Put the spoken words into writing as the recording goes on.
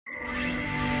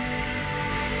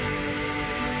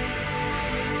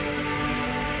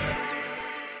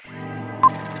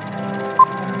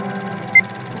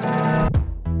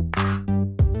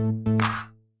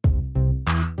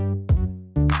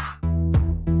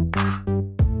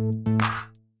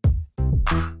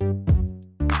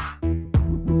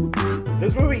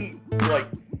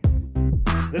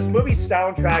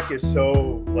soundtrack is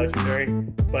so legendary,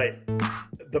 but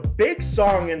the big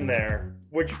song in there,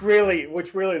 which really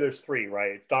there's three,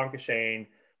 right? It's Don Shane,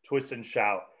 Twist and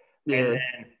Shout. Yeah.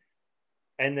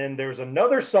 And then there's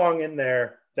another song in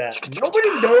there that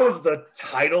nobody knows the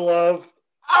title of.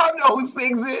 I don't know who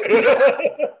sings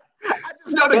it. I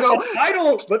just know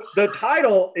the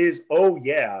title is "Oh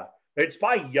Yeah." It's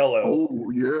by Yellow. Oh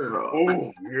yeah.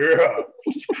 Oh yeah.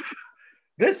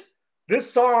 This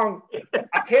song,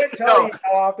 I can't tell you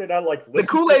how often I like listen. The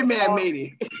Kool-Aid Man made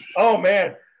it. Oh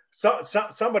man,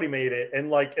 somebody made it,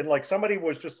 and somebody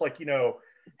was just like, you know,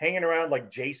 hanging around like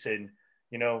Jason,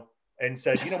 you know, and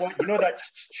said, you know what, you know that.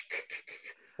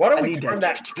 Why don't we turn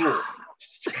that tool?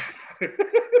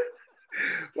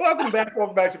 Welcome back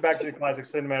to Back to the Classic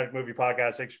Cinematic Movie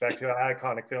Podcast. Takes you back to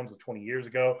iconic films of 20 years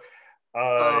ago.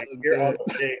 Here on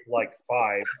the big like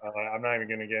 5. I'm not even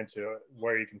going to get into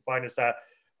where you can find us at.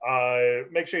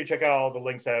 Make sure you check out all the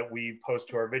links that we post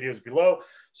to our videos below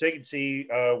so you can see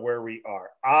where we are.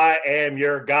 I am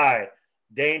your guy,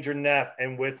 Danger Neff,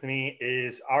 and with me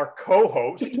is our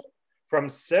co-host from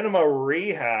Cinema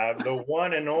Rehab, the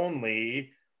one and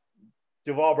only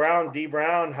Duval Brown. D.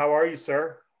 Brown, how are you,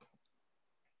 sir?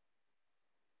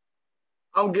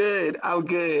 I'm good. I'm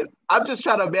just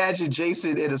trying to imagine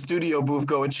Jason in a studio booth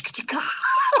going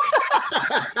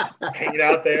hanging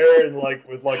out there and like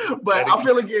with like. But I'm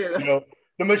feeling good. You know,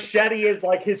 the machete is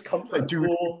like his comfort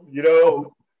tool. You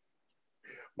know.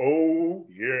 Oh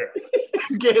yeah.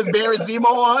 Get his Barry Zemo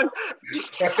on.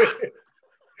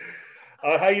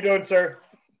 How you doing, sir?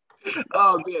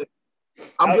 Oh, good.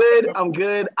 I'm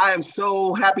good. I am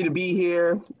so happy to be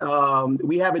here.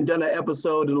 We haven't done an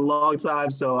episode in a long time,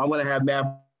 so I'm gonna have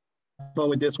mad fun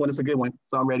with this one. It's a good one,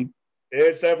 so I'm ready.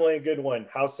 It's definitely a good one.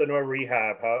 How's Cinema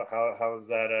Rehab? How's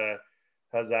that?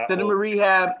 How's that? Cinema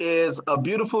Rehab is a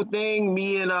beautiful thing.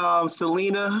 Me and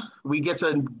Selena, we get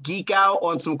to geek out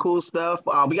on some cool stuff.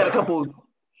 We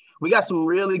got some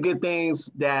really good things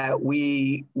that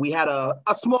we had a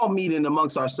small meeting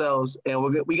amongst ourselves, and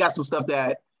we got some stuff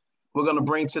that we're going to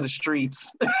bring to the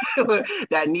streets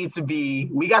that need to be.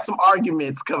 We got some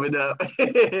arguments coming up.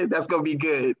 That's going to be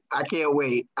good. I can't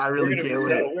wait. I really can't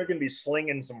wait. We're going to be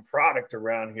slinging some product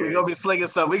around here. We're going to be slinging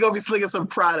some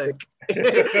product.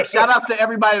 Shout outs to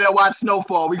everybody that watched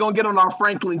Snowfall. We're going to get on our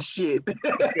Franklin shit.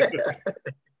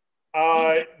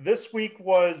 This week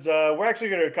was, we're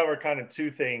actually going to cover kind of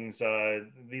two things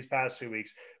these past 2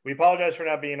 weeks. We apologize for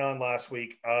not being on last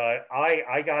week.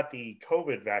 I got the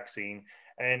COVID vaccine.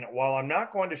 And while I'm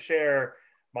not going to share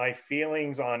my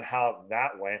feelings on how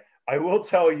that went, I will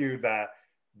tell you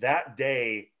that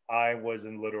day I was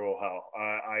in literal hell.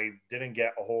 I didn't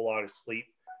get a whole lot of sleep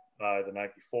the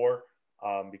night before.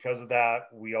 Because of that,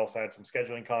 we also had some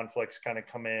scheduling conflicts kind of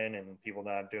come in and people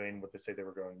not doing what they say they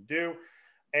were going to do.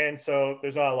 And so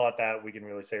there's not a lot that we can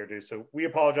really say or do. So we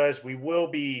apologize. We will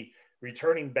be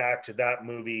returning back to that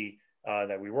movie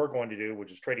that we were going to do,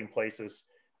 which is Trading Places.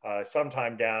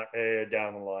 Sometime down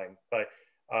the line, but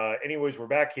anyways, we're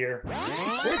back here.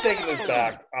 We're taking this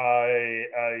back.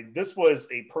 This was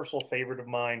a personal favorite of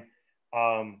mine.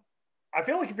 I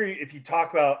feel like if you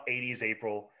talk about 80s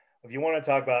April, if you want to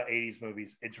talk about 80s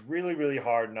movies, it's really, really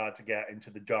hard not to get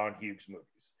into the John Hughes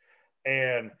movies,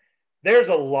 and there's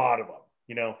a lot of them.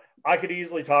 You know, I could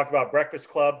easily talk about Breakfast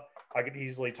Club. I could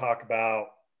easily talk about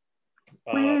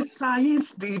Weird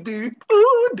Science.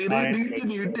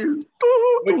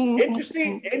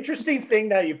 Interesting thing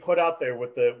that you put out there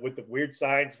with the Weird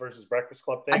Science versus Breakfast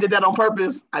Club thing. I did that on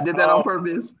purpose.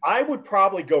 I would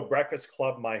probably go Breakfast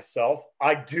Club myself.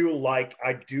 I do like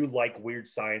Weird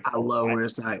Science. I love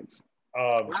Weird Science.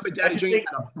 Robert Downey Jr. had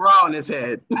a bra on his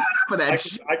head for that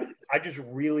shit. I just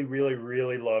really, really,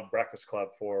 really love Breakfast Club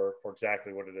for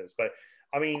exactly what it is. But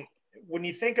I mean, when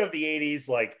you think of the 80s,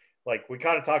 like we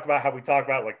kind of talk about how we talk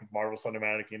about like Marvel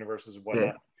Cinematic Universes and whatnot.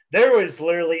 Yeah. There was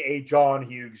literally a John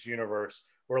Hughes universe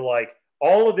where like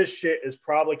all of this shit is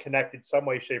probably connected some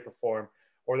way, shape, or form.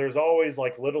 Or there's always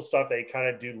like little stuff they kind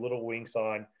of do little winks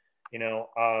on. You know,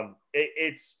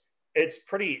 it's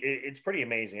pretty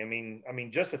amazing. I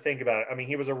mean, just to think about it. I mean,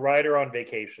 he was a writer on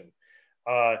Vacation.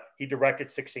 He directed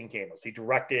 16 Candles. He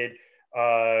directed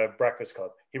Breakfast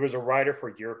Club. He was a writer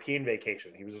for European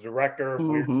Vacation. He was a director of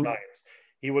Weird Science.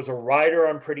 He was a writer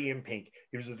on Pretty in Pink.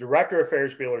 He was the director of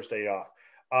Ferris Bueller's Day Off.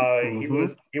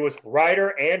 He was writer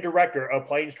and director of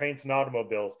Planes, Trains, and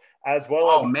Automobiles, as well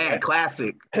as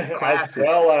classic, as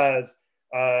well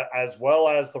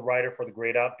as the writer for The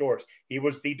Great Outdoors. He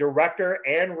was the director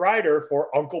and writer for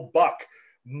Uncle Buck,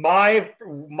 my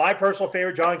personal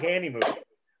favorite John Candy movie.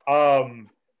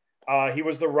 He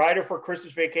was the writer for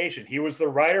Christmas Vacation. He was the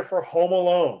writer for Home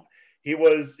Alone. He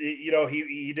was,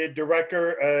 he did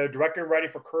director and writing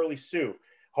for Curly Sue,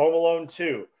 Home Alone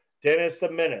 2, Dennis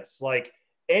the Menace, like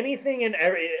anything in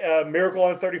every Miracle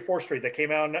on 34th Street that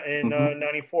came out in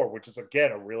 '94, which is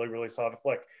again a really, really solid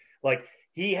flick. Like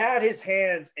he had his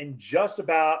hands in just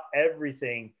about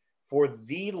everything for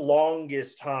the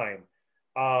longest time.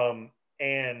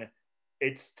 And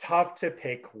it's tough to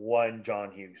pick one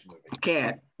John Hughes movie.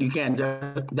 You can't.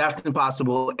 That's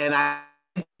impossible. And I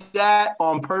did that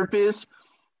on purpose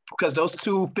because those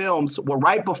two films were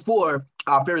right before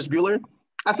Ferris Bueller.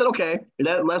 I said, okay,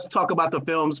 let's talk about the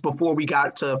films before we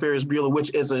got to Ferris Bueller,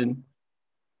 which isn't.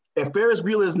 If Ferris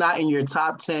Bueller is not in your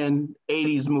top 10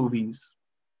 '80s movies,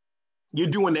 you're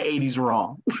doing the '80s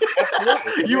wrong.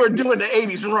 You are doing the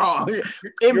 '80s wrong.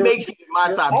 It makes it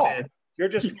my top off. 10. You're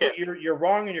just you're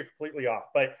wrong and you're completely off.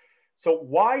 But so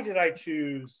why did I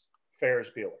choose Ferris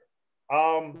Bueller?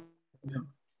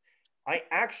 I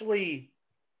actually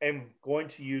am going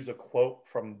to use a quote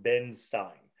from Ben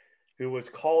Stein, who was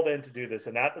called in to do this.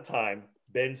 And at the time,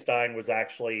 Ben Stein was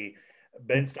actually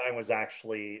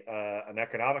an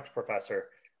economics professor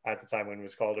at the time when he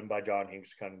was called in by John Hughes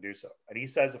to come and do so. And he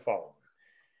says the following: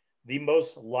 the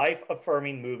most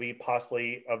life-affirming movie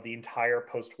possibly of the entire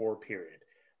post-war period.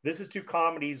 This is to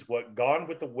comedies what Gone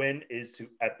with the Wind is to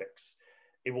epics.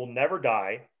 It will never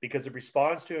die because it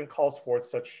responds to and calls forth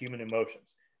such human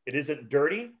emotions. It isn't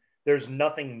dirty. There's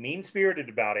nothing mean-spirited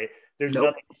about it. There's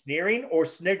nothing sneering or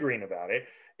sniggering about it.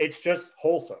 It's just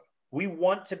wholesome. We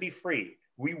want to be free.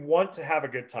 We want to have a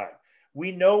good time.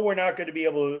 We know we're not going to be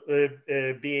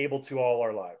able to all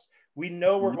our lives. We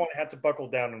know we're going to have to buckle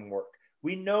down and work.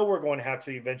 We know we're going to have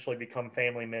to eventually become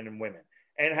family men and women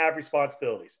and have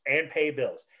responsibilities and pay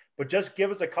bills. But just give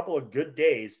us a couple of good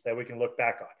days that we can look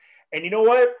back on. And you know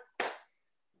what?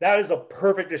 That is a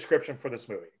perfect description for this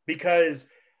movie, because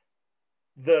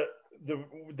the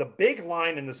big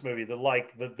line in this movie,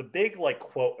 the big like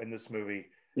quote in this movie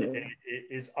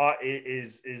is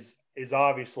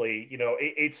obviously,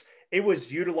 it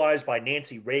was utilized by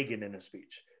Nancy Reagan in a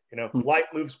speech. Life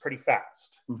moves pretty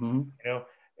fast.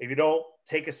 If you don't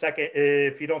take a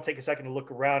second to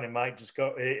look around, it might just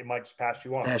pass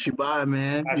you on. Pass you by,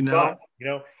 man.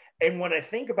 And when I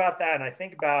think about that, and I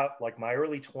think about like my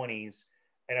early 20s,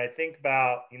 and I think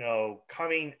about,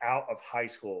 coming out of high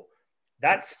school,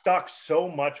 that stuck so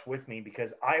much with me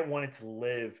because I wanted to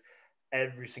live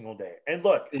every single day. And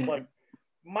look, like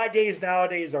my days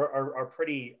nowadays are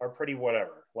pretty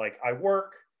whatever. Like I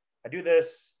work, I do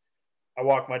this, I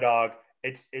walk my dog.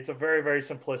 It's a very, very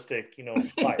simplistic,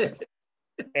 life.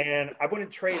 And I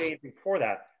wouldn't trade anything for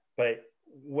that. But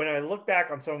when I look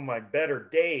back on some of my better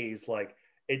days, like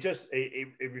it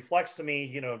reflects to me,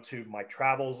 to my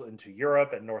travels into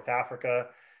Europe and North Africa.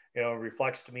 It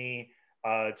reflects to me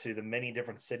to the many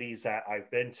different cities that I've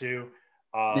been to,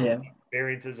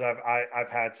 experiences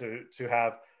I've had to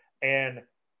have. And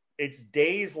it's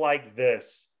days like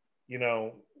this,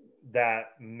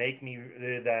 that make me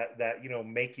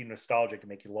make you nostalgic and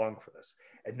make you long for this.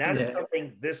 And that is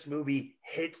something this movie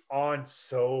hits on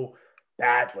so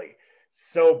badly,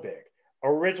 so big.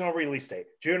 Original release date,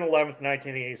 June 11th,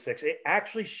 1986. It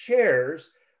actually shares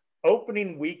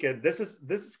opening weekend. This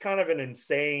is kind of an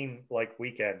insane like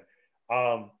weekend.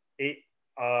 It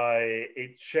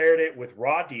shared it with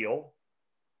Raw Deal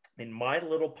and My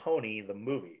Little Pony, the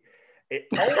movie. It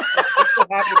also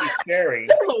happened to be sharing.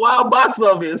 That's a wild box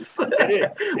office. It is.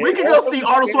 We can go see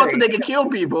Arnold Schwarzenegger kill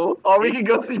people, or we can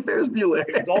go see Ferris Bueller.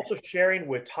 It's also sharing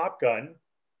with Top Gun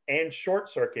and Short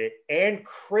Circuit and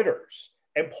Critters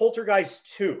and Poltergeist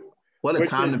 2. What a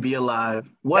time to be alive.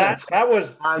 That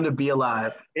was time to be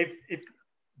alive. If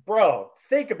bro,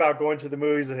 think about going to the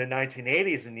movies in the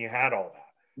 1980s and you had all that.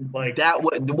 Like that,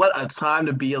 what a time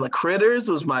to be like. Critters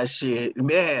was my shit,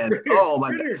 man. Oh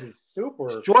my Critters is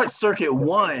super. Short Circuit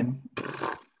 1.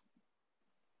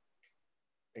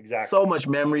 Exactly. So much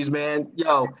memories, man.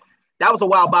 Yo, that was a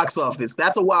wild box office.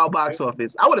 That's a wild box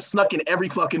office. I would have snuck in every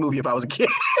fucking movie if I was a kid.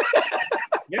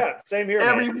 Yeah, same here.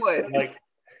 Everyone. Like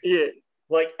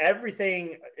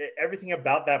everything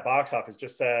about that box office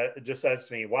just says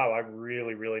to me, wow, I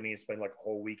really, really need to spend like a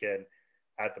whole weekend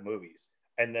at the movies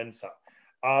and then some.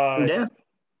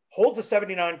 Holds a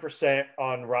 79%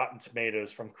 on Rotten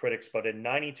Tomatoes from critics, but a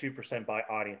 92% by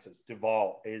audiences.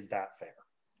 Duval, is that fair?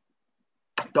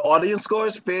 The audience score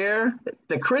is fair.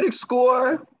 The critic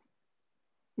score,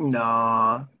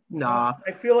 nah. I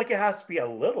feel like it has to be a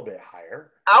little bit higher.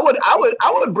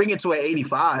 I would bring it to an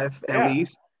 85 at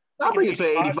least. I'll bring it to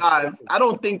an 85. I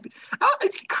don't think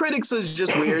critics is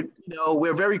just weird.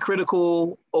 We're very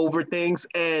critical over things,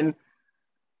 and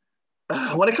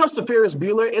when it comes to Ferris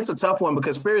Bueller, it's a tough one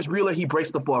because Ferris Bueller, he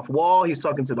breaks the fourth wall. He's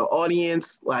talking to the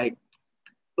audience. Like,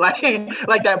 like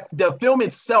that. The film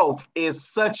itself is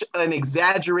such an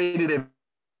exaggerated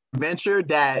adventure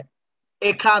that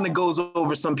it kind of goes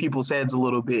over some people's heads a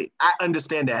little bit. I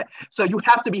understand that. So you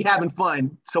have to be having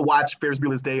fun to watch Ferris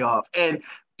Bueller's Day Off. And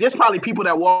there's probably people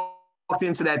that walked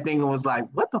into that thing and was like,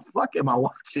 what the fuck am I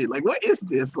watching? Like, what is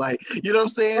this? Like, you know what I'm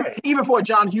saying? Right. Even for a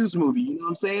John Hughes movie, you know what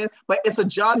I'm saying? But it's a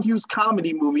John Hughes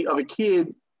comedy movie of a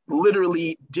kid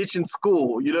literally ditching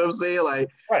school, you know what I'm saying? Like,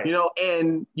 Right. you know,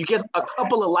 and you get a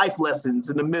couple of life lessons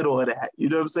in the middle of that, you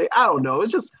know what I'm saying? I don't know.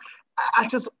 It's just,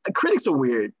 critics are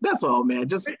weird. That's all, man.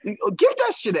 Just give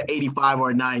that shit an 85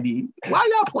 or a 90. Why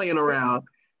y'all playing around?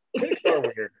 Critics are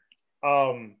weird.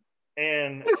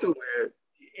 And Critics are weird.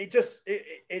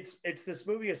 It's this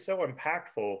movie is so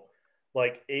impactful.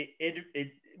 Like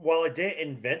it while it didn't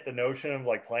invent the notion of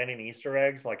like planting Easter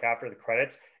eggs like after the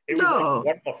credits, it was like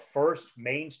one of the first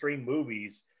mainstream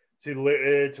movies to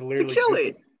literally kill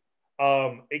it.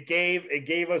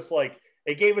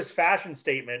 It gave us fashion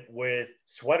statement with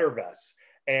sweater vests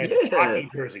and hockey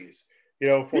jerseys, you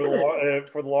know, for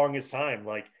the longest time.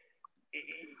 Like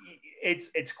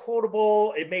it's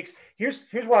quotable. It makes here's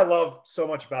what I love so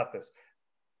much about this.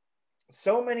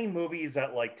 So many movies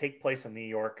that like take place in New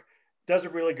York does a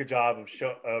really good job of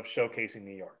showcasing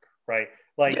New York, right?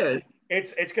 Like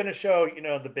it's going to show, you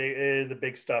know, the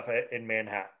big stuff in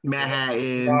Manhattan,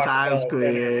 you know? Times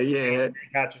Square,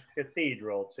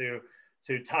 Cathedral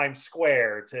to Times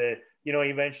Square to, you know,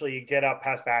 eventually you get up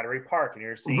past Battery Park and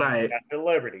you're seeing Statue of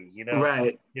Liberty, you know,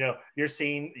 you know, you're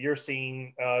seeing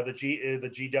the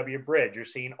GW Bridge, you're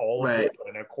seeing all of Brooklyn,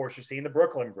 and of course you're seeing the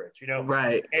Brooklyn Bridge, you know,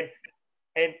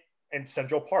 and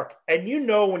Central Park. And you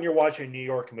know when you're watching a New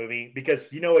York movie because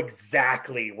you know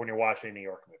exactly when you're watching a New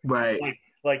York movie. Right.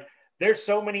 Like there's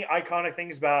so many iconic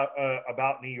things about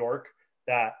New York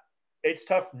that it's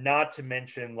tough not to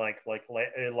mention like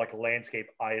a landscape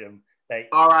item.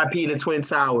 R.I.P. the Twin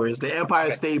Towers, the Empire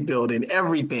State Building,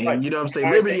 everything. Right. You know what I'm saying?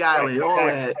 Liberty Island, all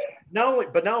that. Not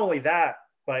only that,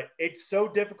 but it's so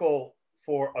difficult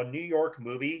for a New York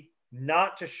movie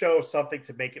not to show something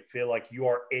to make it feel like you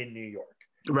are in New York.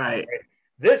 Right.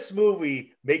 This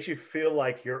movie makes you feel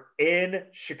like you're in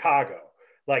Chicago,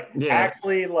 like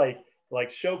actually like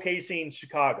showcasing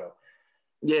Chicago.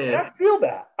 Yeah, and I feel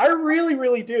that. I really,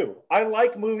 really do. I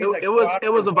like movies. It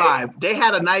was a vibe. They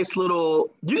had a nice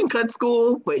little. You can cut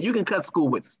school, but you can cut school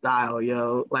with style,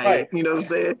 yo. Like you know what I'm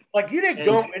saying? Like you didn't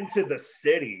go into the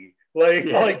city. Like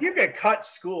you can cut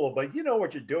school, but you know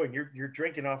what you're doing. You're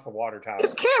drinking off the water tower.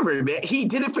 It's Cameron, man. He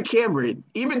did it for Cameron,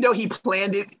 even though he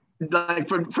planned it like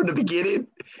from the beginning.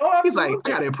 He's like, I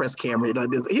gotta impress Cameron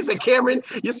on this. He said, Cameron,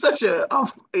 you're such your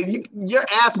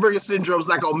Asperger syndrome's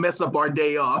not gonna mess up our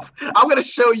day off. I'm gonna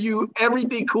show you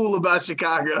everything cool about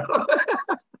Chicago.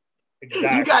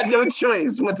 Exactly. You got no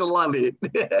choice but to love it.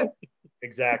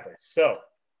 Exactly. So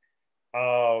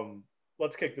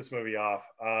let's kick this movie off.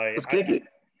 Let's kick it.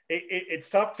 It's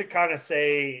tough to kind of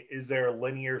say, is there a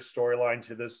linear storyline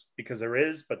to this? Because there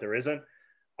is, but there isn't.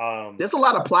 There's a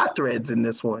lot of plot threads in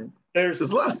this one. There's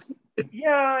a lot.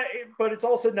 But it's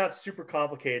also not super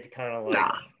complicated to kind of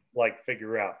like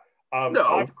figure out.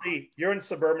 Obviously, you're in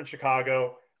suburban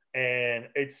Chicago, and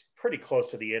it's pretty close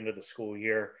to the end of the school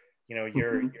year. You know,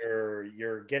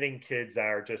 you're getting kids that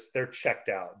are they're checked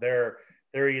out. They're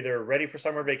either ready for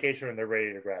summer vacation or they're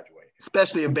ready to graduate.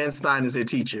 Especially if Ben Stein is their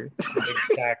teacher.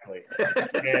 Exactly.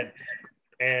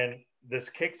 and this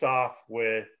kicks off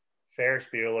with Ferris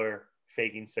Bueller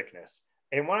faking sickness.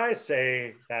 And when I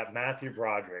say that Matthew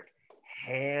Broderick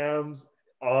hams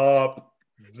up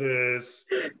this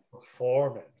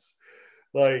performance,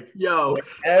 like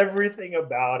everything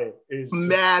about it is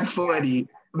mad funny.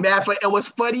 Mad funny. And what's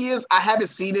funny is I haven't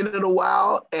seen it in a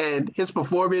while, and his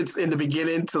performance in the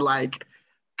beginning to like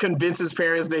convince his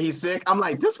parents that he's sick, I'm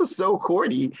like, this was so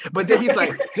corny. But then he's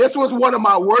like, this was one of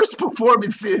my worst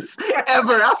performances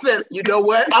ever. I said, you know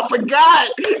what? I forgot.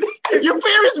 You're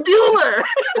Ferris Bueller.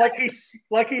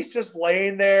 like he's just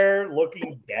laying there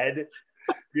looking dead,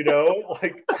 you know,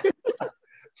 like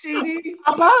Jeannie,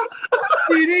 Papa,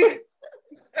 Jeannie,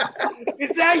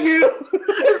 is that you?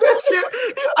 Is that you?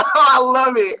 Oh, I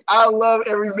love it. I love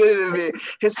every minute of it.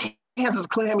 His hands is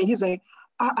clammy. He's like,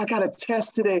 I got a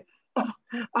test today. I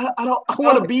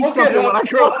want to be something when I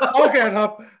grow up. I'll get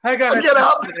up. I got to get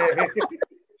up today.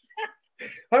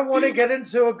 I want to get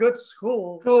into a good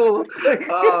school. Cool.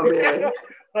 Oh man.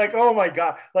 Like, oh my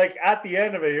God. Like at the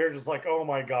end of it, you're just like, oh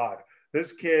my God,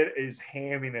 this kid is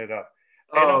hamming it up.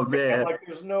 And man. like,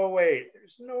 there's no way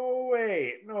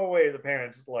the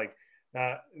parents like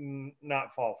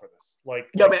not fall for this.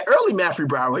 Yo, man, early Matthew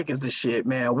Broderick is the shit,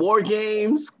 man. War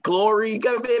Games, Glory,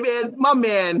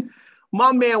 man.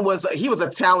 My man was a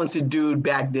talented dude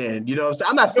back then. You know what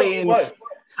I'm saying?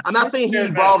 I'm not saying he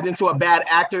evolved into a bad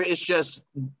actor. It's just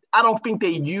I don't think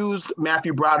they used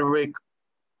Matthew Broderick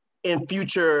in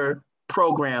future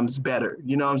programs better.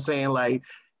 You know what I'm saying? Like,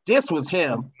 this was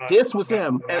him. This was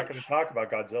him. We're not going to talk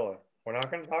about Godzilla. We're not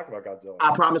going to talk about Godzilla.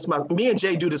 I promise me and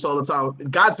Jay do this all the time.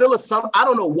 Godzilla, I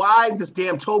don't know why this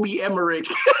damn Toby Emmerich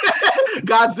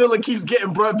Godzilla keeps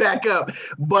getting brought back up.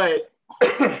 But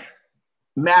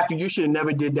Matthew, you should have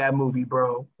never did that movie,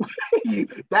 bro.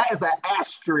 That is an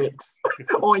asterisk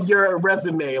on your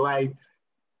resume. Like,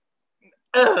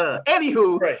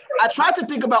 anywho, right. I tried to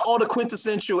think about all the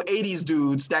quintessential 80s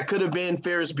dudes that could have been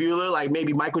Ferris Bueller, like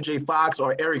maybe Michael J. Fox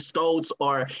or Eric Stoltz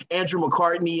or Andrew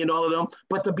McCartney and all of them.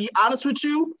 But to be honest with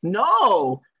you,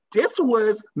 no. This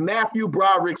was Matthew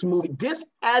Broderick's movie. This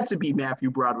had to be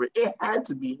Matthew Broderick. It had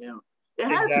to be him. It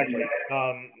had to be.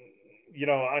 You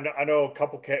know, I know a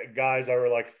couple guys that were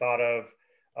like thought of.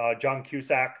 John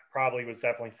Cusack probably was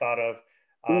definitely thought of.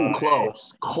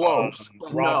 Close.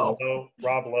 Rob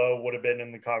Lowe would have been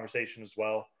in the conversation as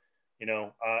well. You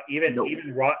know, even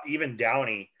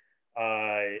Downey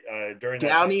during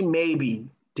Downey maybe.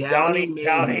 Downey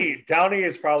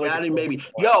is probably Downey maybe.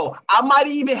 Yo, I might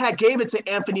even have gave it to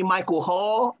Anthony Michael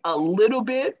Hall a little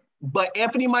bit, but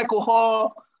Anthony Michael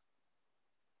Hall,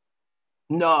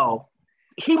 no.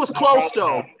 He was close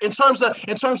though, in terms of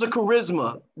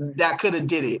charisma. That could have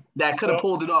did it. That could have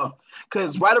pulled it off.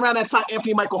 Because right around that time,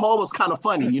 Anthony Michael Hall was kind of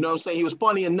funny. You know what I'm saying? He was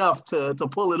funny enough to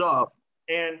pull it off.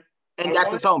 And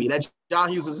that's his homie. That John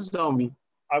Hughes is his homie.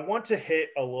 I want to hit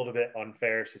a little bit on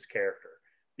Ferris's character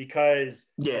because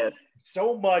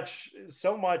so much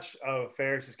of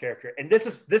Ferris's character, and this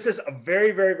is a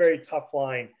very, very, very tough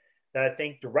line that I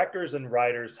think directors and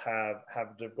writers have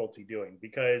difficulty doing,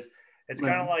 because it's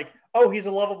kind of like, oh, he's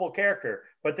a lovable character.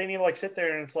 But then you like sit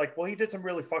there and it's like, well, he did some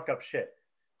really fucked up shit.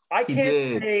 I can't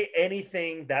say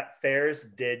anything that Ferris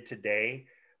did today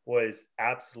was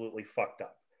absolutely fucked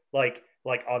up. Like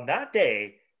on that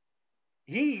day,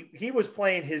 he was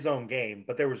playing his own game,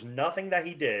 but there was nothing that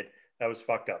he did that was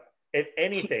fucked up. If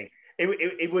anything,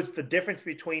 it was the difference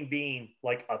between being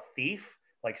like a thief,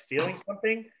 like stealing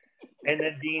something, and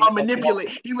then being a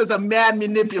manipulator. He was a mad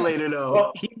manipulator though.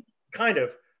 Well, kind of.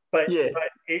 But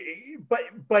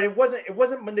it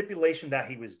wasn't manipulation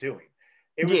that he was doing.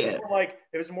 It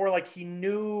was more like he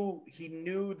knew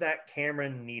that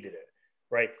Cameron needed it,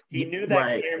 right? He knew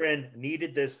that Cameron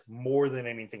needed this more than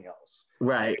anything else,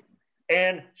 right?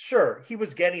 And sure, he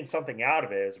was getting something out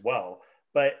of it as well,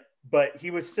 but he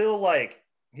was still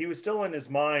in his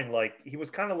mind, like he was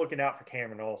kind of looking out for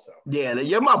Cameron also. Yeah,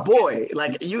 you're my boy.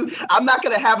 Like I'm not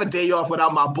gonna have a day off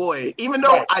without my boy, even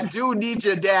though I do need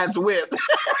your dad's whip.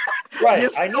 Right, you're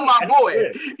still my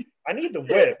boy. I need the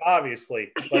whip,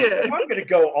 obviously. I'm going to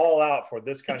go all out for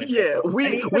this kind of thing. Yeah,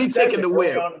 we taking the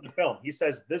whip. On in the film, he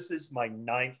says, "This is my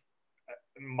ninth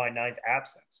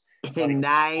absence." Like,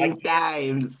 9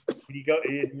 times. You go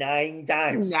 9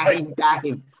 times. 9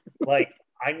 times. Like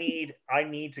I need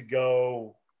to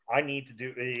go. We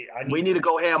need to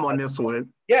go ham on this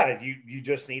one. Yeah, you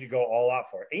just need to go all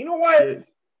out for it. And you know what? Yeah.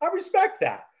 I respect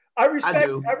that. I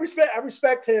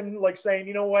respect him, like saying,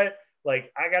 you know what?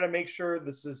 Like, I got to make sure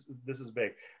this is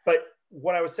big. But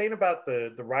what I was saying about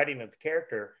the writing of the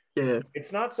character,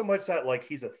 it's not so much that like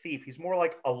he's a thief. He's more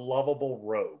like a lovable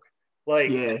rogue.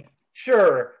 Like,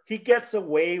 sure, he gets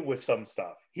away with some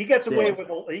stuff. He gets away with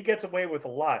a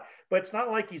lot. But it's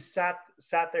not like you sat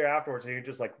there afterwards and you're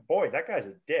just like, boy, that guy's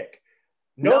a dick.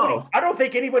 No, I don't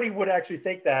think anybody would actually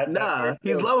think that. Nah,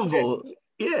 he's lovable.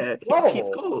 Yeah, he's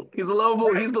cool. He's a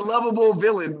lovable. He's the lovable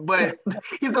villain, but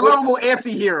he's a lovable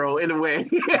anti-hero in a way.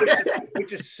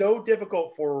 Which is so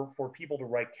difficult for people to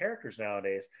write characters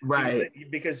nowadays, right?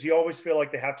 Because you always feel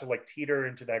like they have to like teeter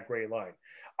into that gray line.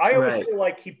 I always feel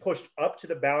like he pushed up to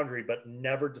the boundary, but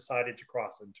never decided to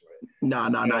cross into it. No.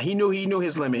 He knew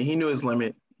his limit. He knew his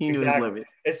limit.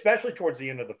 Especially towards the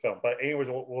end of the film. But anyways,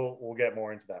 we'll get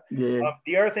more into that. Yeah.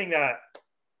 The other thing that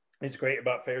is great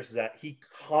about Ferris is that he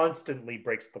constantly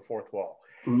breaks the fourth wall.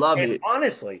 Love it.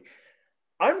 Honestly,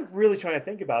 I'm really trying to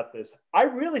think about this. I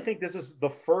really think this is the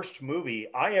first movie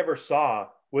I ever saw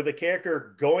with a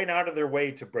character going out of their way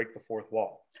to break the fourth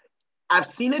wall. I've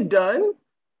seen it done,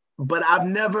 but I've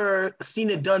never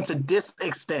seen it done to this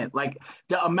extent. Like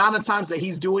the amount of times that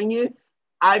he's doing it,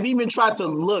 I've even tried to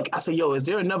look. I said, yo, is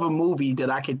there another movie that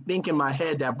I could think in my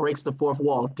head that breaks the fourth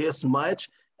wall this much?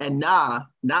 And nah,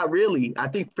 not really. I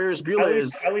think Ferris Bueller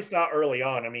is at least not early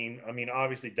on. I mean,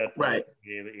 obviously Deadpool right.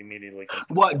 immediately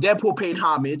What Deadpool paid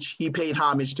homage. He paid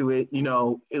homage to it,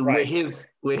 Right.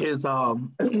 with his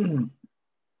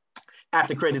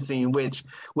after credit scene, which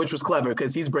was clever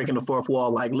because he's breaking the fourth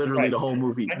wall like literally Right. the whole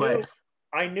movie. I But knew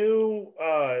I knew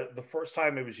the first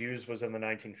time it was used was in the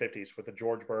 1950s with the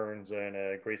George Burns and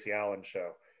Gracie Allen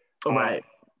show. Um, right.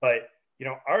 but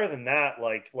other than that,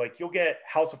 like you'll get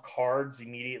House of Cards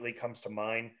immediately comes to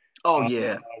mind Oh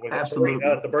yeah, with absolutely.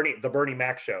 The Bernie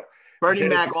Mac show. Bernie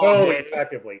Did it Mac all so day.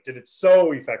 effectively. Did it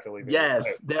so effectively.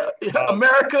 Yes, Um,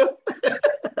 America,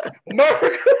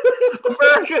 America.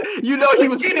 America. You know he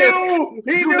was He pissed. knew.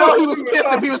 He You knew know he who was he was pissed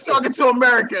if he talking was to. talking to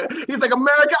America. He's like,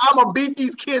 America, I'm gonna beat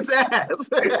these kids' ass.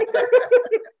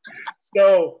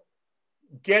 So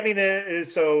getting it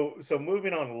so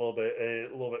moving on a little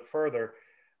bit further.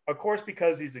 Of course,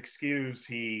 because he's excused,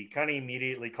 he kind of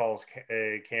immediately calls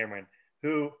Cameron,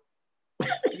 who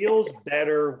feels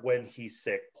better when he's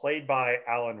sick, played by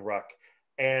Alan Ruck.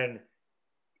 And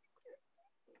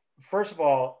first of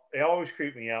all, it always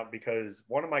creeped me out because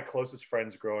one of my closest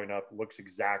friends growing up looks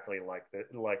exactly like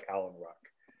Alan Ruck.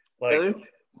 Like, Really?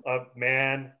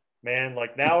 man,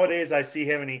 like nowadays I see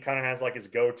him and he kind of has like his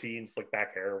goatee and slick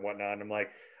back hair and whatnot. And I'm like,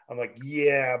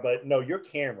 yeah, but no, you're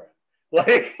Cameron.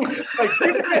 Like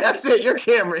That's it. You're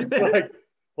Cameron.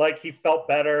 like he felt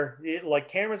better. Like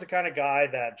Cameron's the kind of guy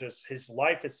that just his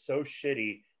life is so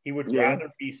shitty. He would Yeah. rather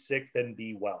be sick than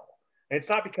be well. And it's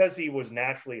not because he was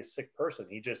naturally a sick person.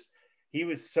 He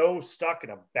was so stuck in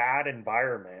a bad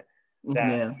environment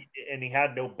Yeah. and he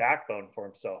had no backbone for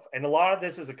himself. And a lot of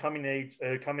this is a coming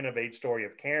of age story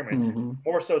of Cameron,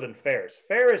 more so than Ferris.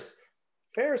 Ferris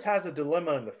has a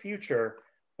dilemma in the future,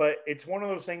 but it's one of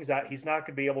those things that he's not going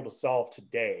to be able to solve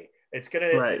today. It's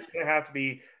gonna have to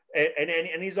be,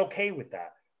 and he's okay with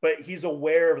that. But he's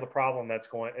aware of the problem that's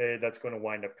going to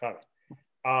wind up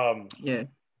coming. Yeah.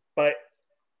 But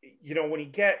when you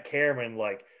get Cameron,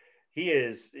 like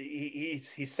he's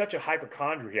such a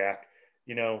hypochondriac,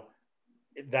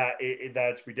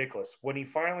 that's ridiculous. When he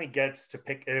finally gets to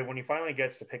pick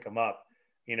him up,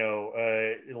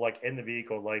 like in the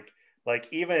vehicle, like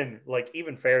even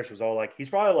Ferris was all like, he's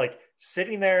probably like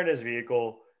sitting there in his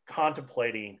vehicle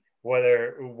contemplating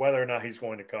whether or not he's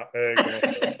going to go. And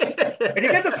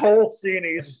you get this whole scene, and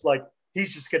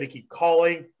he's just going to keep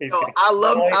calling. I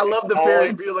love the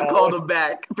Ferris Bueller called him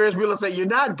back. Ferris Bueller said, "You're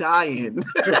not dying," and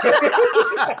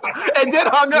then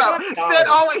hung up.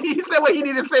 He said what he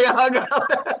needed to say and hung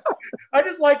up. I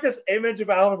just like this image of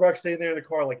Alan Ruck sitting there in the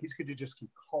car, like he's going to just keep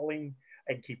calling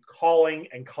and keep calling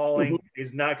and calling.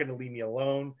 He's not going to leave me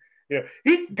alone.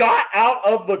 He got out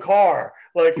of the car,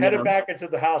 like headed back into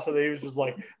the house, and he was just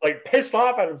like pissed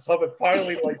off at himself, and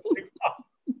finally like picked up.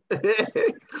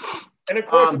 And of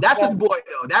course, that's his boy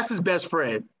though. That's his best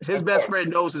friend. His best friend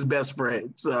knows his best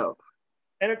friend. So,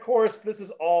 and of course, this is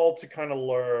all to kind of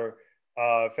lure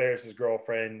Ferris's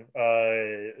girlfriend,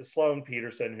 Sloane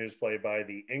Peterson, who's played by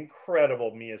the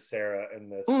incredible Mia Sara in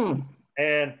this.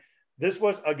 And this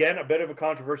was again a bit of a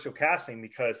controversial casting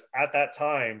because at that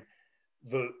time,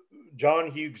 the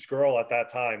John Hughes' girl at that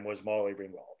time was Molly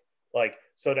Ringwald. Like,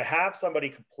 so to have somebody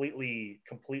completely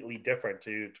different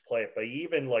to play it, but he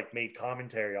even like made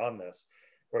commentary on this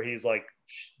where he's like,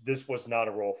 this was not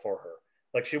a role for her.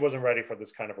 Like, she wasn't ready for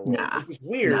this kind of a role. It was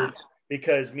weird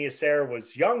because Mia Sara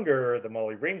was younger than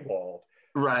Molly Ringwald.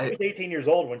 Right. She was 18 years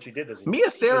old when she did this. Mia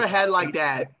Sara had like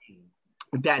that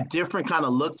different kind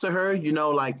of look to her,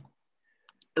 like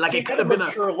it could have been a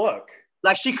mature look.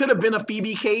 Like she could have been a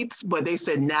Phoebe Cates, but they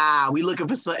said, nah, we looking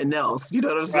for something else. You know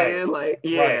what I'm saying? Like,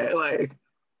 yeah, like.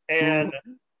 And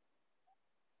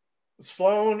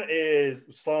Sloane is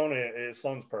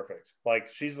perfect.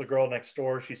 Like, she's the girl next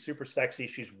door. She's super sexy.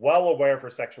 She's well aware of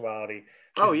her sexuality.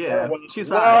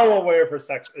 She's well aware of her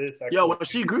sexuality. Yo, when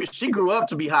she grew up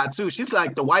to be hot too. She's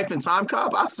like the wife in Time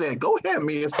Cop. I said, go ahead,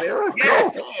 Mia Sara.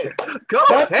 Yes. Go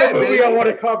ahead, the movie baby. I want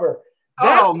to cover.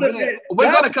 Man,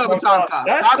 we're gonna cover Time Cop.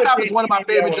 Time Cop is one of my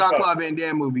favorite Jean-Claude Van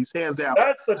Damme movies, hands down.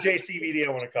 That's the JCVD I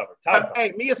want to cover.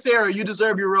 Hey, Mia Sara, you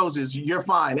deserve your roses. You're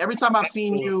fine. Every time I've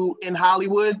seen you in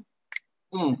Hollywood.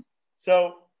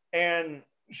 So, and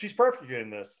she's perfect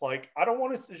in this. Like, I don't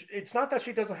want to. It's not that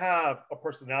she doesn't have a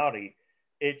personality.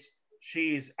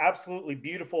 She's absolutely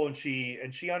beautiful, and she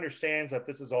understands that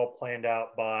this is all planned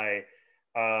out by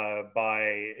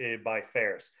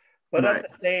Ferris. But at the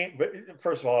same,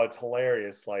 first of all, it's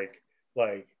hilarious. Like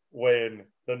when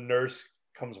the nurse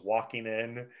comes walking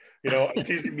in,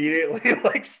 she's immediately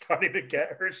like starting to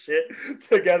get her shit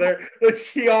together. And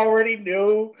she already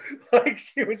knew, like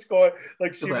she was going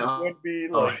to be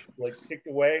kicked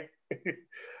away.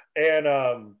 and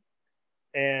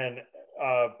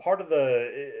part of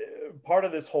part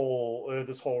of this whole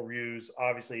ruse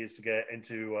obviously is to get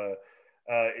into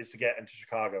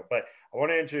Chicago. But I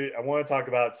want to talk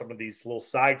about some of these little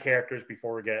side characters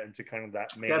before we get into kind of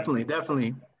that main.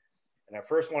 Definitely. And I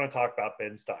first want to talk about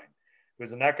Ben Stein,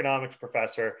 who's an economics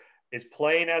professor, is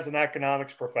playing as an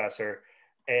economics professor,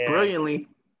 and brilliantly.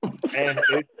 And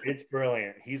it's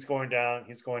brilliant. He's going down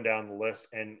the list,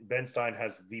 and Ben Stein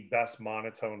has the best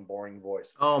monotone, boring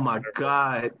voice. Oh my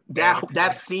God.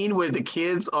 That scene where the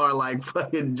kids are like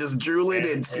fucking just drooling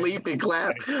and sleep and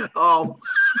clap.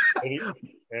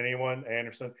 Anyone,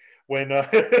 Anderson? When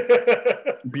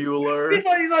Bueller. He's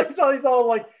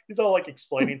all like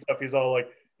explaining stuff. He's all like,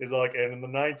 and in the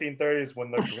 1930s when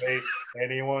the great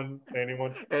anyone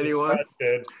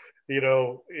did,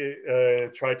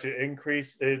 try to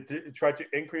increase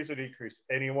or decrease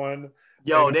anyone.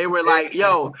 Yo, they were like,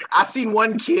 yo, I seen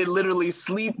one kid literally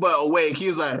sleep but awake. He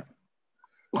was like,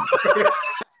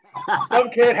 some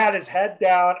kid had his head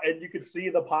down and you could see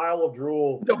the pile of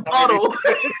drool. The puddle.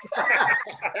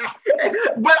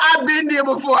 But I've been there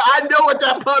before. I know what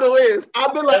that puddle is.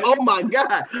 I've been like, oh my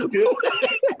God.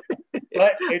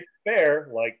 But it's fair,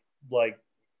 like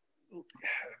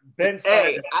Ben Stein,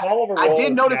 hey, I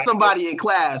did notice somebody in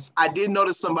class.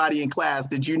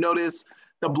 Did you notice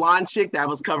the blonde chick that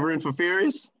was covering for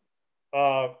Ferris?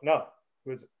 No.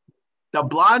 Who is it? The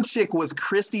blonde chick was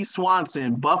Christy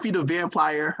Swanson, Buffy the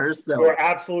Vampire herself. You're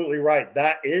absolutely right.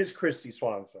 That is Christy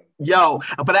Swanson. Yo,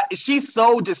 but she's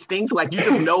so distinct. Like, you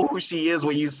just know who she is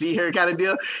when you see her, kind of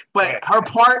deal. But her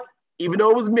part, even though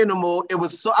it was minimal, it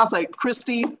was so. I was like,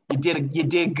 Christy, you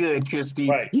did good, Christy.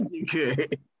 Right. You did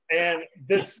good. And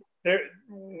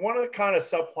one of the kind of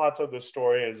subplots of the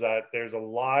story is that there's a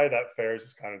lie that Ferris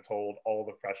has kind of told all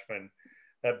the freshmen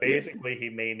that basically he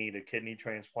may need a kidney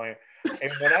transplant.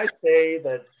 And when I say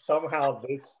that somehow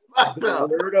the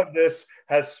word of this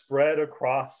has spread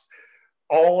across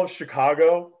all of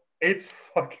Chicago, it's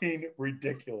fucking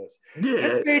ridiculous. Yeah.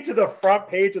 It's made to the front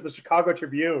page of the Chicago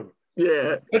Tribune.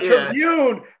 Yeah. The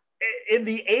Tribune in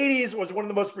the 80s was one of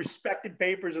the most respected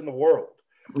papers in the world.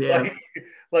 Yeah.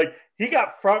 Like he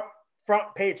got front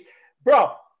page.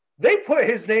 Bro, they put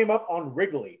his name up on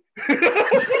Wrigley.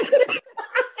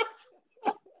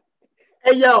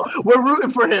 Hey, yo, we're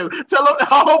rooting for him. Tell him,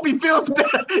 I hope he feels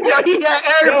better. Yo, he had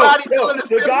everybody telling us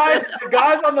the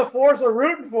guys on the force are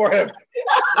rooting for him.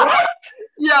 What?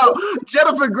 Yo,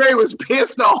 Jennifer Grey was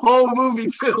pissed the whole movie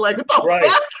too. Like, what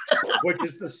the fuck? Which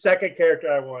is the second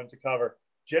character I wanted to cover.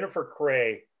 Jennifer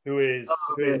Grey, who is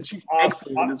she's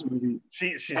excellent in this movie.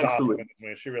 She's excellent awesome in this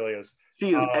movie. She really is.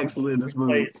 She is excellent in this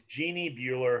movie. Jeannie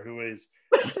Bueller, who is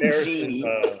Ferris's,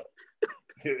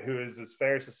 who is his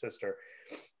Ferris' sister.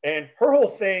 And her whole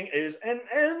thing is, and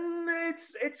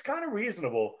it's kind of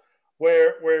reasonable,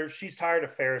 where she's tired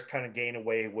of Ferris kind of getting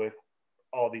away with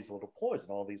all these little ploys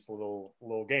and all these little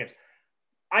games.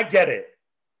 I get it,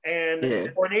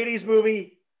 and for an '80s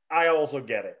movie, I also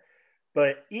get it.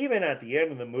 But even at the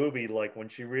end of the movie, like when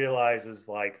she realizes,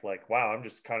 like, wow, I'm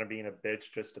just kind of being a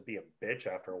bitch just to be a bitch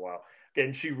after a while.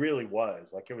 And she really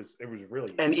was. Like, it was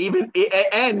really.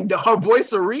 And her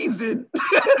voice of reason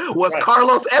was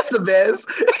Carlos Estevez.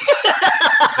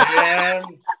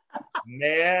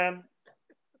 Man,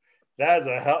 that is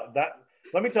a hell.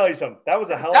 Let me tell you something. That was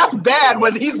a hell. That's bad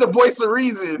when he's the voice of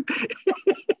reason.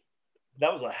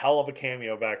 That was a hell of a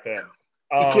cameo back then.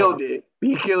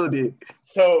 He killed it.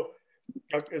 So,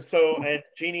 and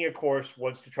Jeannie, of course,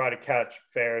 wants to try to catch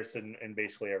Ferris and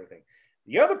basically everything.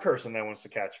 The other person that wants to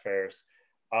catch Ferris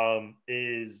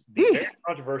is the very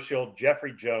controversial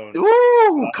Jeffrey Jones.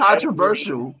 Ooh,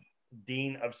 controversial.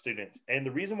 Dean of Students. And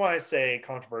the reason why I say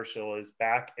controversial is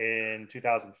back in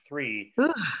 2003,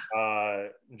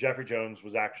 Jeffrey Jones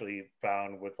was actually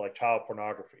found with like child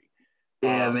pornography.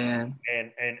 Yeah, man.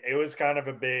 And it was kind of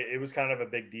a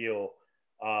big deal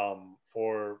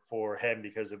for him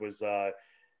because it was I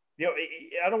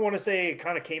don't want to say it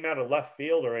kind of came out of left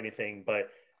field or anything,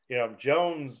 but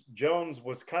Jones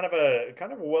was kind of a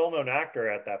well-known actor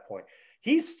at that point.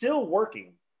 He's still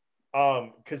working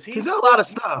because he's in a lot of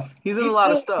stuff. He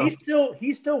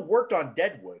still worked on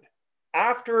Deadwood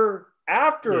after.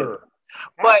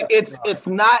 But it's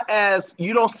not as,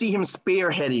 you don't see him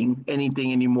spearheading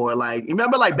anything anymore. Like,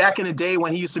 remember, like back in the day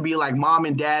when he used to be like Mom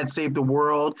and Dad Save the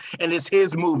World, and it's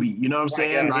his movie. You know what I'm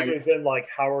saying? Yeah, like, he was in like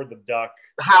Howard the Duck,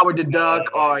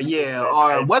 or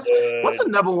what's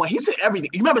another one? He's in everything.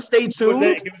 You remember Stay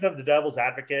Tuned? He was in The Devil's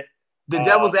Advocate. The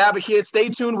Devil's Advocate. Stay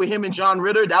Tuned with him and John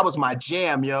Ritter. That was my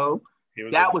jam, yo.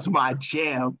 That was my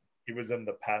jam. He was in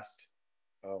The Pest.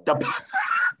 Oh.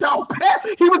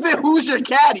 He was in Who's Your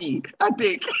Caddy, I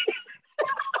think.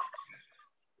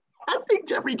 I think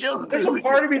Jeffrey Jones There's is a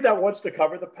part of me that wants to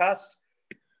cover The Pest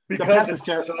The because Pest is it's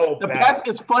terrible. so The bad. Pest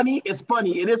is funny. It's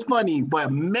funny. It is funny,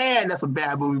 but man, that's a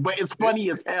bad movie. But it's funny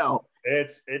as hell.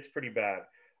 It's pretty bad.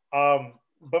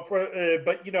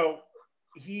 But you know,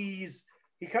 he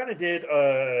kind of did.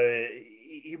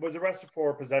 He was arrested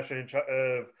for possession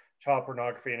of child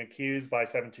pornography and accused by a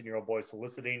 17-year-old boy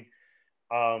soliciting.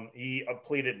 He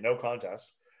pleaded no contest,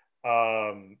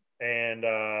 and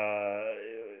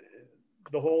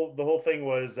the whole thing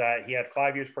was that he had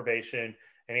 5 years probation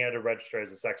and he had to register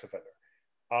as a sex offender.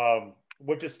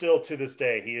 Which is still to this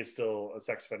day, he is still a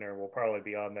sex offender and will probably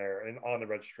be on there and on the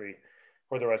registry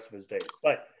for the rest of his days.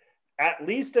 But at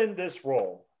least in this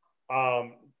role,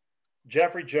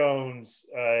 Jeffrey Jones'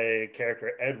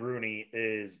 character, Ed Rooney, he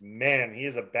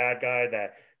is a bad guy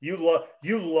that you love.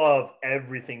 You love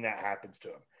everything that happens to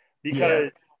him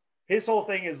because his whole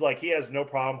thing is like he has no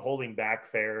problem holding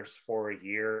back Ferris for a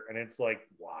year, and it's like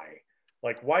why?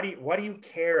 Like why do you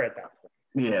care at that point?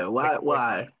 Yeah,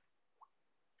 why?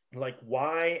 Like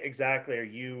why exactly are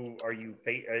you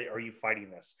fighting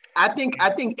this? I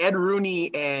think Ed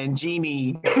Rooney and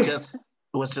Jeannie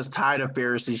was just tired of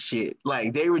Ferris's shit.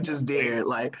 Like they were just there.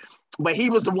 Like, but he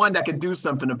was the one that could do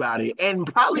something about it. And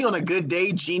probably on a good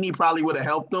day, Jeannie probably would have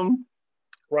helped him.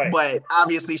 Right. But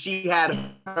obviously she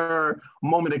had her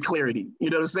moment of clarity.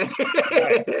 You know what I'm saying?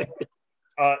 Right.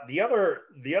 The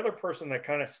other person that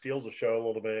kind of steals the show a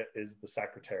little bit is the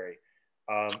secretary.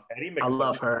 Eddie McClure. I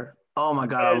love her. Oh my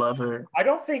God, I love her. I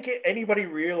don't think anybody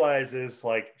realizes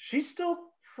like she's still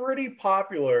pretty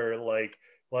popular, like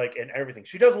in everything.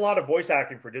 She does a lot of voice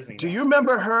acting for Disney. Do you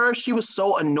remember her? She was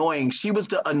so annoying. She was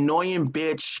the annoying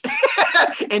bitch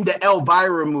in the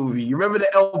Elvira movie. You remember the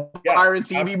Elvira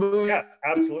TV movie? Yes,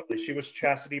 absolutely. She was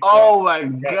Chastity. Oh my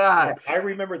God. I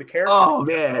remember the character. Oh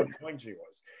man. How annoying she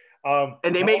was.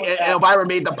 And Elvira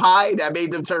made the pie that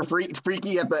made them turn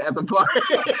freaky at the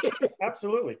party.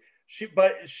 Absolutely.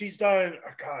 She's done.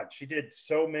 Oh God, she did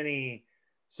so many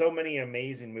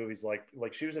amazing movies. Like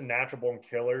she was in Natural Born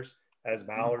Killers as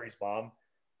Mallory's mom.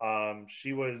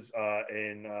 She was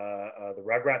in the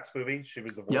Rugrats movie. She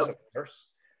was the voice of the nurse.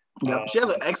 Yep, she has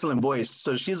an excellent voice.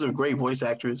 So she's a great voice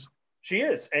actress. She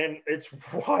is, and it's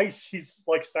why she's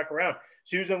like stuck around.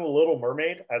 She was in The Little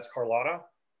Mermaid as Carlotta.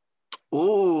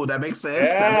 Oh, that makes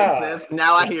sense. Yeah. That makes sense.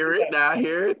 Now I hear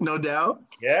it. No doubt.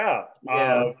 Yeah.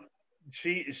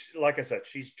 She, like I said,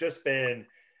 she's just been.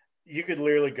 You could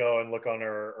literally go and look on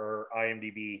her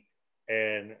IMDb,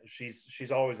 and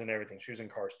she's always in everything. She was in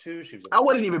Cars 2. I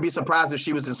wouldn't even be surprised if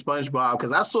she was in SpongeBob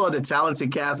because I saw the talented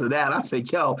cast of that. I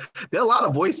said, yo, there are a lot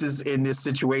of voices in this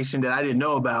situation that I didn't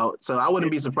know about. So I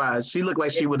wouldn't be surprised. She looked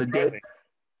like she would have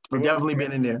definitely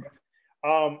been in there.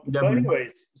 But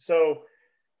anyways, so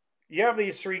you have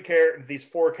these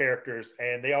four characters,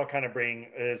 and they all kind of bring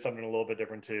something a little bit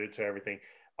different to everything.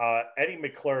 Eddie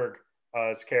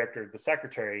McClurg's character, the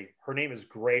secretary, her name is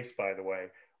Grace, by the way,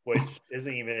 which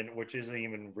isn't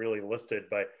even really listed,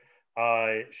 but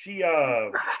she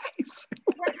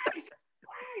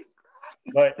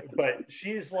but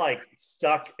she's like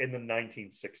stuck in the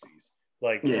 1960s,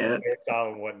 like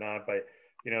hairstyle and whatnot. But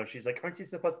she's like, aren't you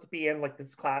supposed to be in like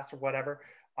this class or whatever?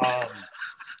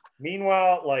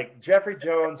 Meanwhile, like Jeffrey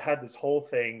Jones had this whole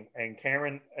thing, and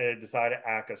Cameron decided to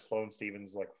act as Sloane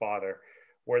Stevens' like father,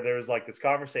 where there's like this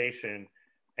conversation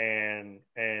and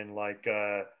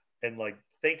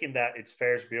thinking that it's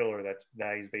Ferris Bueller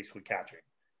that he's basically catching,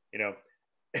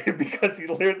 because he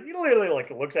literally like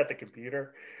looks at the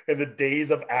computer and the days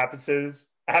of absences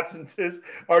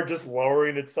are just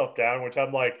lowering itself down, which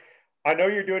I'm like, I know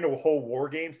you're doing a whole War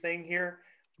Games thing here,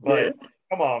 but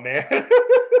come on, man.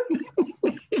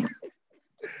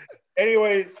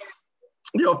 Anyways.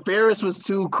 Ferris was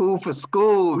too cool for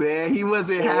school, man. He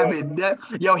wasn't having that.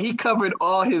 He covered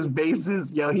all his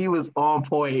bases. He was on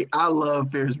point. I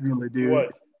love Ferris Bueller, dude.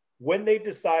 When they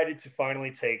decided to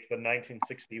finally take the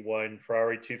 1961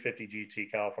 Ferrari 250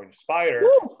 GT California Spider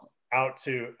out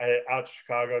to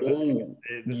Chicago, this thing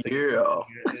is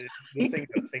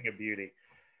a thing of beauty.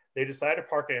 They decided to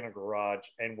park it in a garage,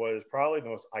 and what is probably the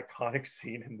most iconic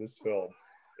scene in this film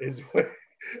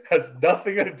has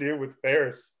nothing to do with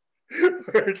Ferris.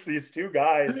 It's these two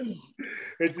guys.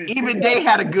 They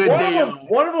had a good day.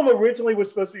 One of them originally was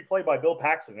supposed to be played by Bill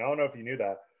Paxton. I don't know if you knew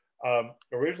that.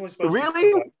 Originally supposed to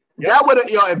be that would have,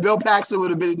 if Bill Paxton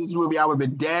would have been in this movie, I would have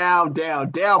been down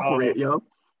for it,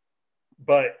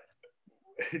 But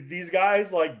these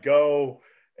guys like go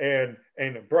and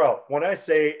bro, when I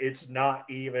say it's not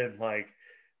even like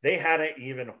they hadn't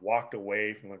even walked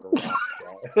away from the garage.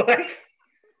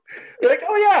 like,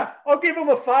 oh yeah, I'll give him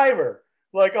a $5.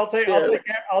 Like I'll take care of him.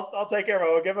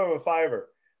 I'll give him a $5.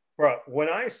 Bro, when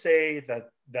I say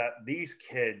that these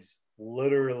kids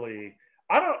literally,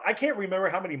 I can't remember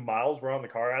how many miles were on the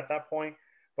car at that point,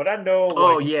 but I know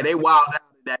Oh like, yeah, they wild out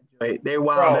in that joint. They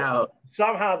wild bro, out.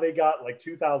 somehow they got like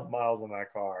 2,000 miles on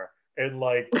that car in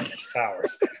like 6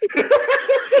 hours.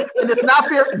 And it's not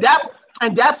fair.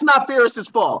 That's not Ferris's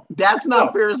fault. That's not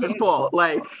No, Ferris's fault.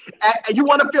 Like, and you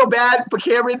want to feel bad for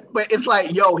Cameron, but it's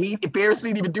like, yo, Ferris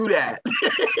didn't even do that.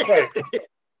 right.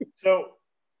 So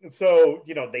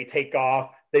they take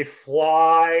off, they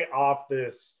fly off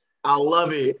this. I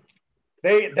love it.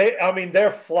 I mean,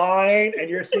 they're flying, and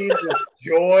you're seeing this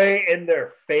joy in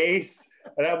their face,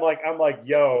 and I'm like,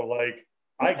 yo, like,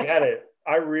 I get it.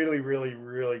 I really, really,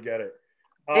 really get it.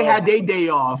 They had their day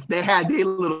off. They had their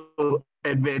little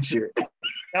adventure.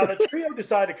 Now the trio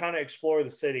decide to kind of explore the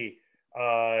city.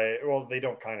 Well, they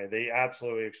don't kind of. They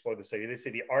absolutely explore the city. They see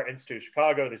the Art Institute of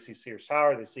Chicago. They see Sears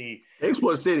Tower. They see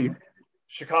explore the city.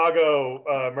 Chicago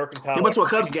Mercantile. They went to a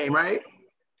Cubs game, right?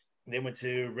 They went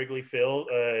to Wrigley Field,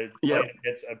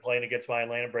 playing against my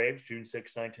Atlanta Braves. June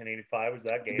 6, 1985 was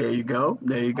that game. There you go.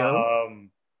 There you go.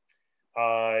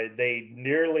 They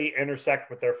nearly intersect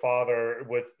with their father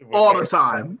with all the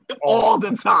time. All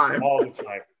the time. All the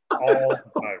time. All the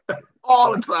time.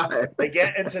 All the time. They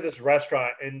get into this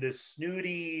restaurant and this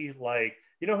snooty, like,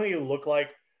 you know who you look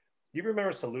like? You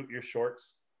remember Salute Your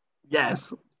Shorts?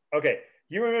 Yes. Okay.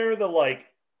 You remember the, like,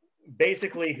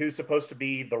 basically who's supposed to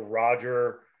be the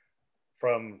Roger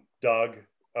from Doug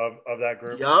of that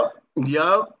group? Yup.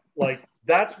 Like,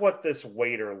 that's what this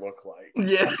waiter looked like.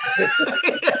 Yeah.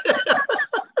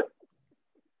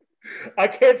 I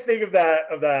can't think of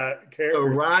that character.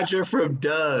 Roger from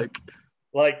Doug.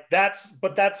 Like, that's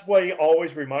what he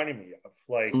always reminded me of.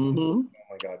 Like, oh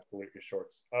my God, Salute Your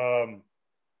Shorts.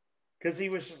 Because he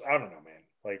was just, I don't know, man.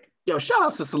 Like, yo, shout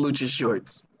outs to Salute Your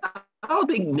Shorts. I don't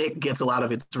think Nick gets a lot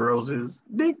of its roses.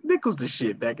 Nick was the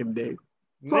shit back in the day.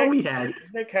 That's all we had.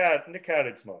 Nick had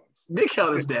its moments. Nick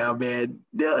held us down, man.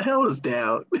 Held us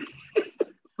down.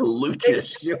 Salute Your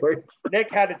Shorts.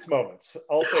 Nick had its moments.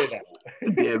 I'll say that.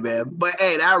 Yeah, man. But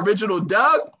hey, that original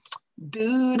Doug.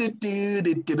 La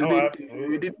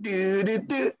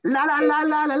la la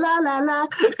la la la la.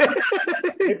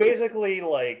 It basically,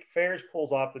 like, Ferris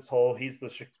pulls off this whole he's the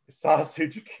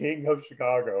sausage king of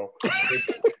Chicago.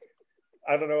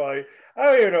 I don't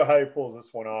even know how he pulls this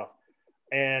one off.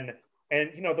 And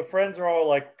the friends are all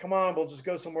like, come on, we'll just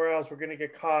go somewhere else. We're gonna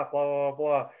get caught, blah, blah,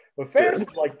 blah. But Ferris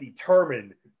is like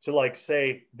determined to, like,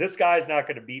 say, this guy's not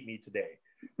gonna beat me today.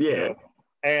 Yeah.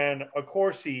 And of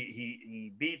course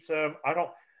he beats him.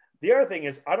 The other thing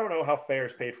is, I don't know how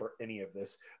Ferris paid for any of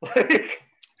this.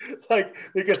 like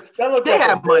because that looked they like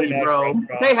had money, bro.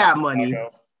 They had money.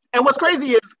 And what's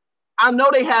crazy is I know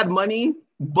they had money,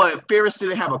 but Ferris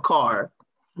didn't have a car.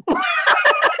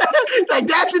 Like,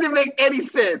 that didn't make any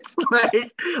sense.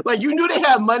 Like you knew they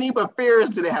had money, but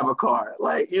Ferris didn't have a car.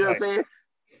 Like, you know what I'm saying?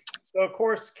 So of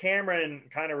course Cameron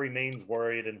kind of remains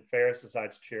worried, and Ferris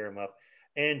decides to cheer him up.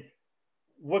 And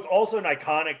what's also an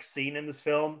iconic scene in this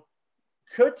film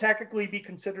could technically be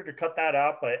considered to cut that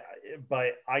out,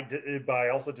 but I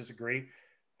also disagree.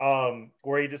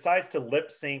 Where he decides to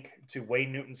lip sync to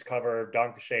Wayne Newton's cover of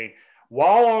Don Quixote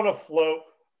while on a float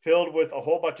filled with a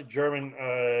whole bunch of German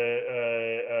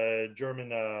a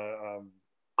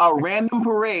random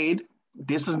parade.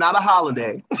 This is not a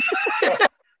holiday.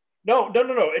 No.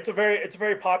 It's a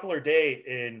very popular day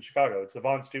in Chicago. It's the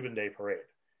Von Steuben Day parade.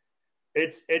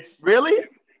 It's really.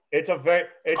 It's kind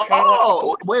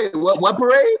of wait, what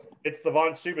parade? It's the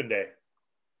Von Steuben Day.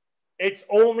 It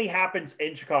only happens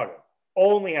in Chicago.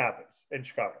 Only happens in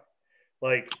Chicago.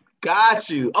 Like, got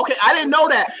you. Okay, I didn't know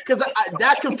that because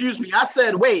that confused me. I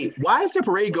said, wait, why is the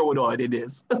parade going on? It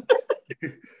is.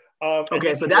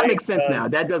 Okay, so that makes sense now.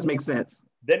 That does make sense.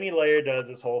 Denny Layer does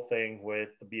this whole thing with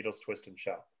the Beatles' Twist and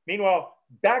Shout. Meanwhile,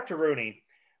 back to Rooney.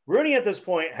 Rooney at this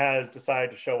point has decided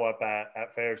to show up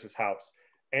at Ferris's house.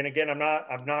 And again, I'm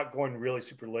not going really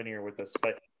super linear with this,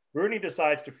 but Rooney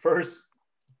decides to first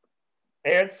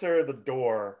answer the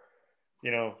door,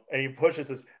 and he pushes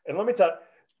this. And let me tell you,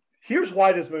 here's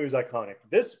why this movie is iconic.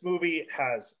 This movie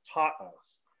has taught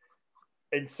us,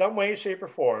 in some way, shape, or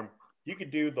form, you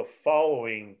could do the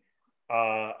following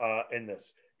in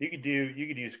this. You could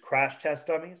use crash test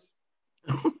dummies.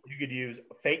 You could use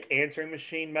fake answering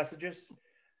machine messages,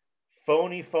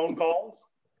 phony phone calls,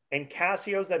 and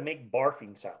Casios that make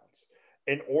barfing sounds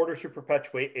in order to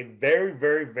perpetuate a very,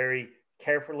 very, very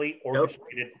carefully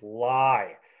orchestrated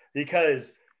lie.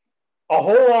 Because a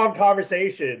whole long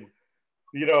conversation,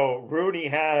 Rooney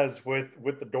has with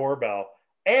the doorbell,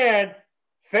 and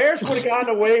Ferris would have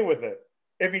gotten away with it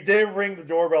if he didn't ring the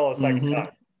doorbell a second time.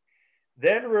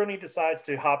 Then Rooney decides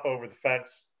to hop over the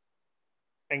fence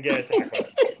and get attacked by the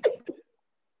dog.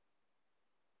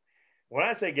 When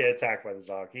I say get attacked by the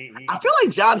dog, I feel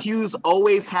like John Hughes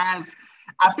always has.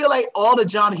 I feel like all the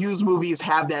John Hughes movies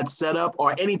have that setup,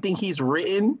 or anything he's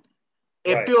written.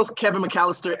 It feels Kevin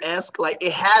McAllister-esque. Like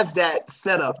it has that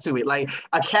setup to it, like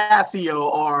a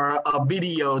Casio or a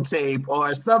videotape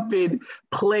or something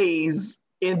plays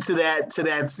into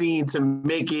that scene to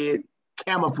make it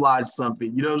camouflage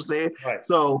something. You know what I'm saying? Right.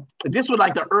 So this was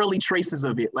like the early traces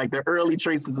of it, like the early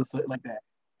traces of something like that.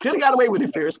 Could have got away with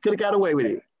it, Ferris. Could have got away with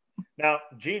it. Now,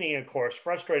 Jeannie, of course,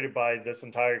 frustrated by this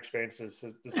entire experience,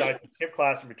 decides to skip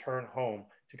class and return home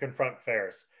to confront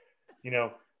Ferris. You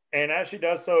know, and as she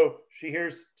does so, she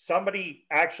hears somebody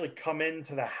actually come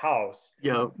into the house.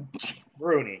 Yo,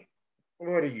 Rooney,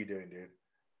 what are you doing, dude?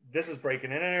 This is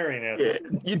breaking and entering. Yeah,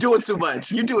 you're doing too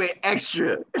much. You're doing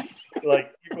extra.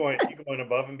 Like you're going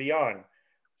above and beyond.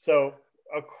 So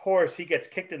of course he gets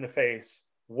kicked in the face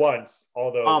once.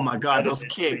 Although, oh my god, those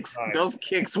kicks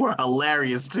were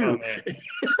hilarious too. Oh,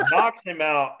 knocks him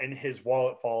out, and his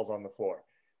wallet falls on the floor.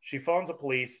 She phones the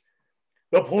police.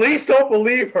 The police don't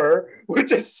believe her,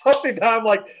 which is something that I'm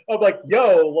like,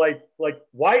 yo, like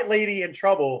white lady in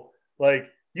trouble. Like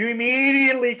you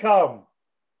immediately come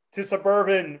to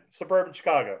suburban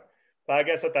Chicago. But I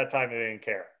guess at that time they didn't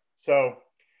care. So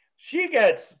she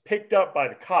gets picked up by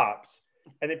the cops,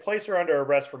 and they place her under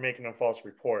arrest for making a false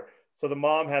report. So the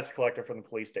mom has to collect her from the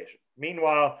police station.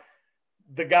 Meanwhile,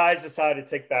 the guys decide to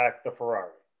take back the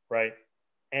Ferrari, right?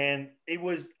 And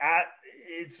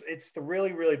it's the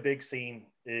really, really big scene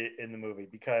in the movie,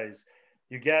 because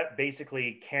you get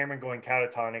basically Cameron going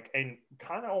catatonic and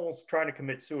kind of almost trying to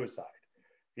commit suicide,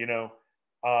 you know,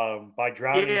 by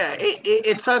drowning. Yeah,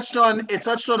 it touched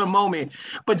on a moment.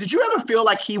 But did you ever feel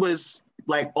like he was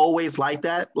like always like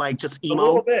that, like just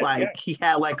emo, bit, like he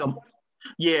had like a,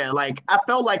 yeah, like I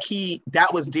felt like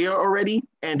that was there already,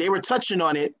 and they were touching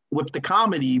on it with the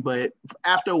comedy, but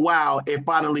after a while, it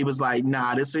finally was like,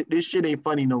 nah, this shit ain't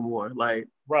funny no more. Like,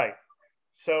 right.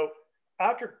 So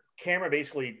after Cameron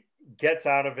basically gets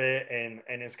out of it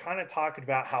and is kind of talking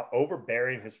about how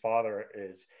overbearing his father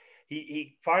is,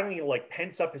 he finally like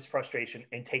pents up his frustration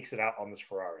and takes it out on this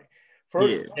Ferrari.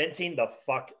 First, venting the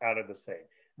fuck out of this thing.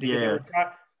 Because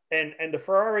and the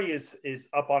Ferrari is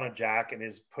up on a jack and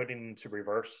is put into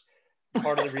reverse.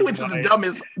 Part of the reason which is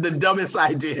the dumbest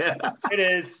idea. It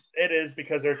is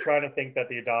because they're trying to think that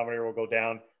the odometer will go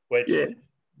down, which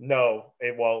no,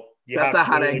 it won't. That's not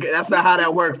how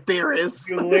that works, Ferris.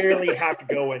 You literally have to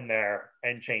go in there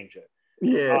and change it.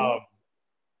 Yeah.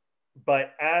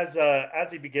 But as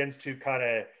he begins to kind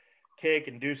of kick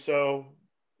and do so,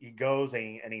 he goes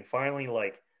and he finally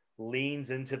like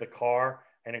leans into the car.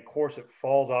 And of course, it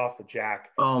falls off the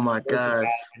jack. Oh my god!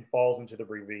 And falls into the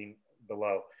ravine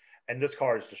below, and this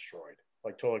car is destroyed,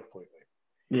 like totally completely.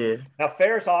 Yeah. Now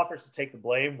Ferris offers to take the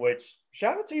blame, which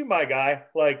shout out to you, my guy.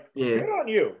 Like, good on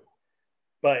you.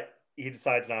 But he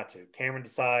decides not to. Cameron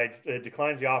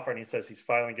declines the offer, and he says he's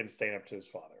finally going to stand up to his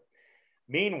father.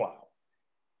 Meanwhile,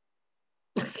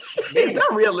 is that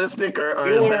realistic or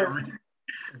Bueller,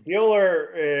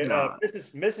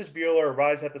 Mrs. Bueller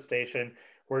arrives at the station,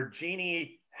 where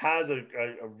Jeannie has a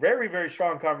very, very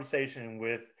strong conversation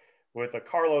with a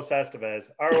Carlos Estevez,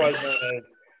 otherwise known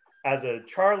as a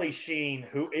Charlie Sheen,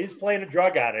 who is playing a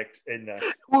drug addict in this.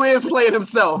 Who is playing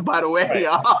himself, by the way.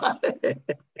 Right.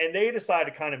 And they decide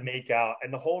to kind of make out.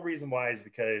 And the whole reason why is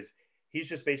because he's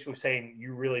just basically saying,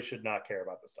 you really should not care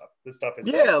about this stuff. This stuff is...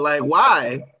 Yeah, like,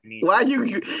 why? Why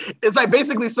you... It's like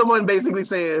basically someone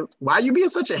saying, why are you being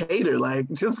such a hater?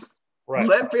 Like, just... Right.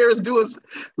 Let Ferris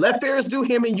do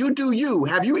him and you do you.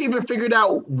 Have you even figured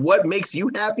out what makes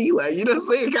you happy? Like, you know what I'm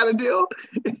saying? Kind of deal.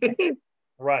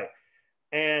 Right.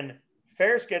 And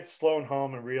Ferris gets flown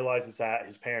home and realizes that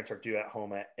his parents are due at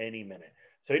home at any minute.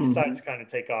 So he decides to kind of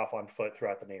take off on foot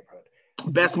throughout the neighborhood.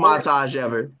 Best montage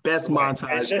ever. Best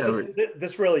montage ever.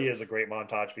 This really is a great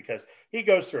montage, because he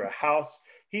goes through a house.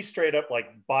 He straight up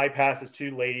like bypasses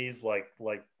two ladies, like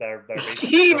they're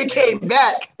he even came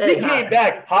back. He came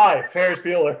back. Hi, Ferris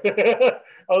Bueller. I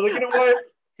was like, you know what?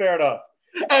 Fair enough.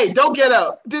 Hey, don't get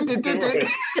up.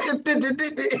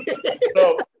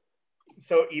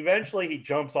 So eventually he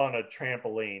jumps on a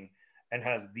trampoline and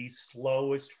has the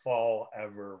slowest fall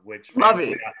ever, which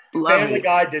Family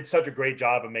Guy did such a great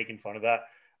job of making fun of that.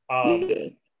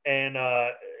 And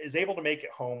is able to make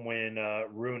it home when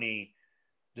Rooney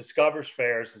discovers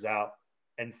Ferris is out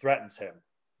and threatens him.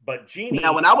 But Jeannie...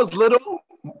 Now, when I was little,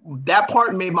 that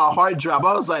part made my heart drop.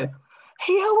 I was like,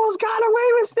 he almost got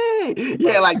away with it.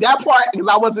 Yeah, like that part, because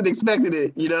I wasn't expecting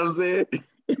it. You know what I'm saying?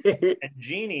 And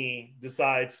Jeannie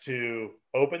decides to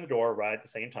open the door right at the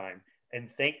same time and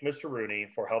thank Mr. Rooney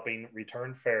for helping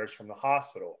return Ferris from the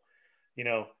hospital,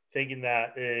 thinking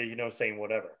that, saying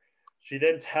whatever. She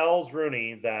then tells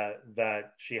Rooney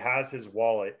that she has his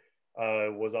wallet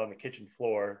was on the kitchen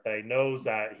floor, that he knows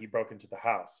that he broke into the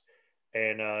house,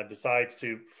 and decides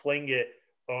to fling it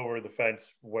over the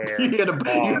fence where you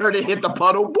heard it hit the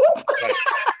puddle. Whoop! Right,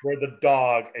 where the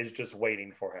dog is just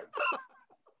waiting for him.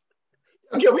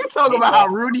 Okay, we talk about how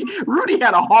Rudy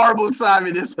had a horrible time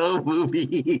in this whole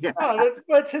movie. No,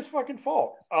 that's his fucking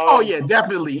fault. Oh yeah,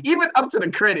 definitely. Even up to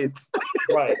the credits.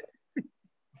 Right.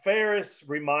 Ferris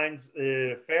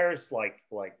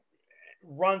like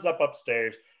runs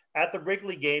upstairs. At the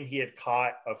Wrigley game, he had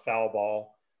caught a foul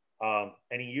ball,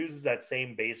 and he uses that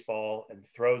same baseball and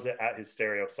throws it at his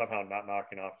stereo, somehow not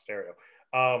knocking off the stereo.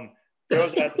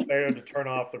 Throws it at the stereo to turn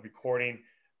off the recording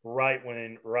right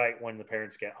when the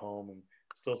parents get home, and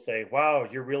still say, wow,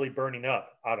 you're really burning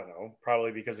up. I don't know,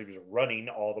 probably because he was running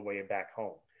all the way back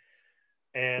home.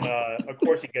 And of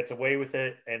course, he gets away with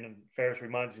it. And Ferris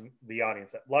reminds the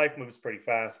audience that life moves pretty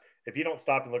fast. If you don't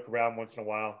stop and look around once in a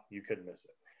while, you could miss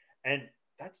it. And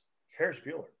that's Ferris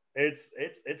Bueller.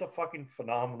 It's a fucking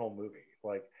phenomenal movie.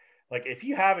 Like if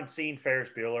you haven't seen Ferris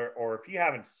Bueller, or if you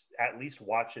haven't at least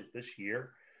watched it this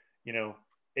year,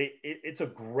 it's a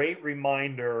great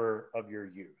reminder of your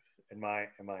youth, in my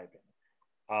opinion.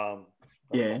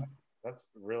 That's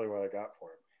really what I got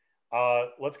for it.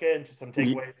 Let's get into some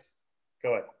takeaways.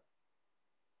 Go ahead.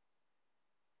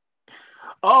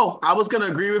 Oh, I was gonna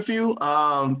agree with you.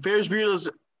 Ferris Bueller's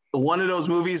one of those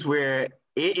movies where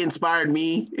it inspired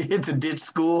me to ditch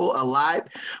school a lot.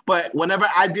 But whenever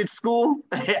I ditched school,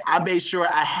 I made sure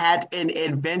I had an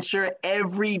adventure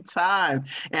every time.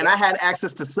 And I had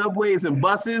access to subways and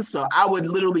buses. So I would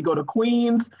literally go to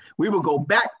Queens. We would go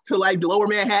back to like lower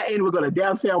Manhattan. We'd go to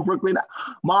downtown Brooklyn.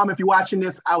 Mom, if you're watching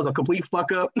this, I was a complete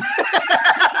fuck up.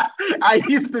 I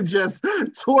used to just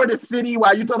tour the city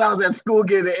while you thought I was at school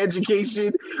getting an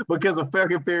education because of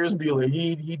fucking Ferris Bueller.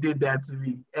 He did that to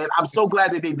me. And I'm so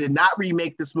glad that they did not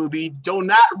remake this movie. Do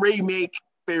not remake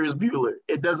Ferris Bueller.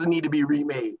 It doesn't need to be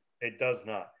remade. It does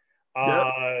not.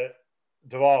 Yep.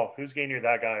 Duval, who's getting you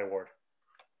that guy award?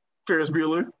 Ferris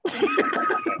Bueller.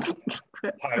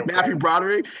 Matthew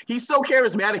Broderick. He's so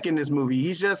charismatic in this movie.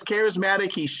 He's just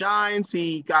charismatic. He shines.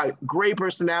 He got great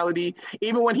personality.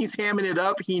 Even when he's hamming it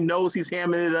up, he knows he's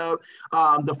hamming it up.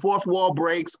 The fourth wall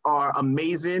breaks are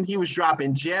amazing. He was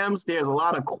dropping gems. There's a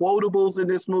lot of quotables in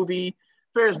this movie.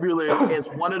 Ferris Bueller is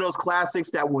one of those classics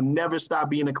that will never stop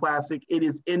being a classic. It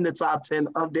is in the top 10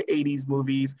 of the 80s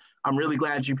movies. I'm really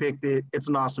glad you picked it. It's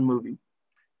an awesome movie.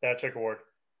 That chick award.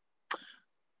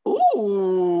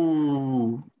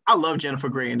 Ooh, I love Jennifer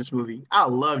Grey in this movie. I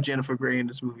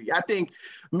think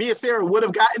Mia Sara would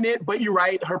have gotten it, but you're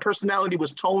right. Her personality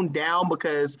was toned down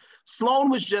because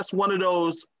Sloane was just one of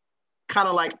those kind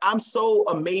of like, I'm so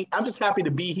amazed. I'm just happy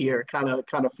to be here kind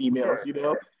of females,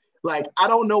 Sure. Like, I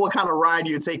don't know what kind of ride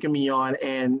you're taking me on,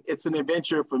 and it's an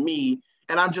adventure for me.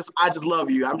 And I just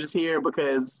love you. I'm just here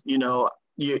because,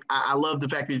 I love the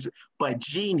fact that but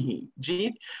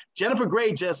Jennifer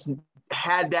Grey just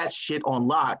had that shit on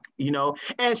lock,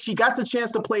 and she got the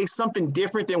chance to play something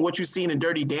different than what you've seen in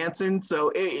Dirty Dancing.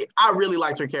 So I really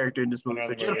liked her character in this movie.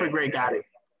 So Jennifer Grey got it.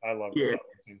 I love it.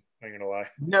 I'm not gonna lie.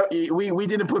 No, we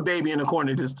didn't put Baby in the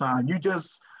corner this time. You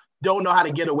just don't know how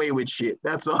to get away with shit.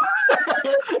 That's all.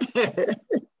 That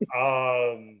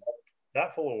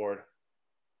full award.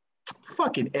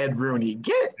 Fucking Ed Rooney.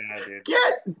 Get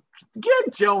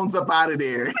Jones up out of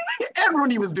there. Ed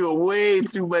Rooney was doing way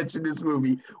too much in this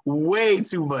movie. Way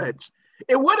too much.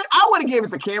 I would have gave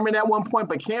it to Cameron at one point,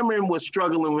 but Cameron was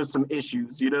struggling with some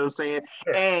issues, you know what I'm saying?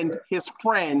 Sure, and his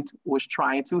friend was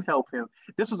trying to help him.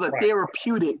 This was a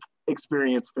therapeutic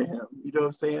experience for him. You know what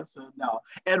I'm saying? So no.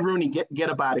 Ed Rooney, get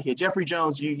up out of here. Jeffrey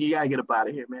Jones, you gotta get up out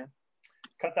of here, man.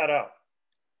 Cut that out.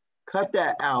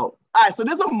 All right, so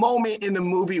there's a moment in the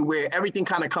movie where everything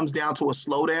kind of comes down to a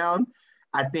slowdown.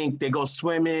 I think they go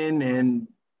swimming and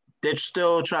they're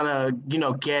still trying to,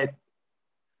 get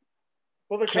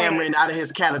Cameron out of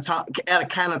his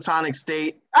catatonic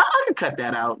state. I could cut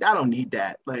that out. I don't need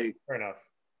that. Like, fair enough.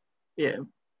 Yeah.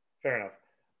 Fair enough.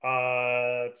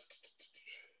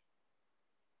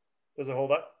 Does it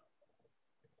hold up?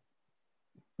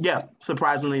 Yeah,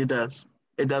 surprisingly it does.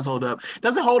 It does hold up.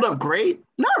 Does it hold up great?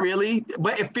 Not really,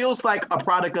 but it feels like a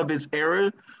product of its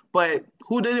era. But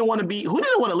who didn't want to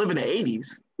live in the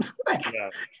 80s?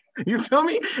 You feel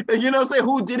me? You know what I'm saying?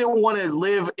 Who didn't want to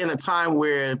live in a time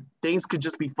where things could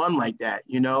just be fun like that,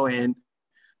 and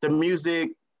the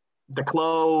music, the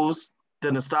clothes,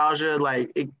 the nostalgia,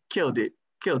 like it killed it.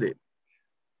 Killed it.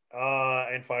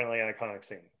 And finally, iconic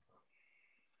scene.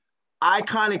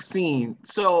 Iconic scene.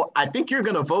 So I think you're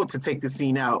gonna vote to take the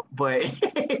scene out, but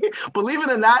believe it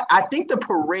or not, I think the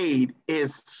parade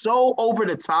is so over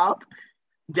the top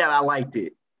that I liked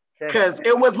it. Fair enough. Because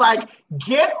it was like,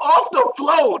 get off the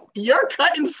float. You're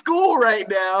cutting school right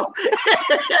now.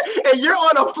 And you're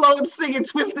on a float singing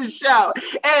Twist and Shout.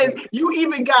 And you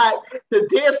even got the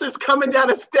dancers coming down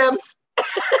the steps.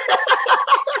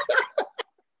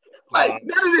 Like,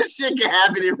 none of this shit can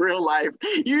happen in real life.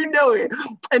 You know it.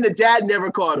 And the dad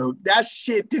never caught him. That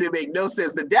shit didn't make no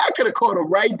sense. The dad could have caught him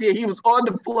right there. He was on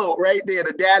the float right there.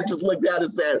 The dad just looked down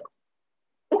and said,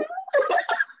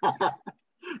 but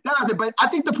I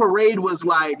think the parade was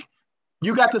like,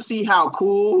 you got to see how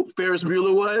cool Ferris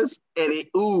Bueller was, and it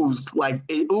oozed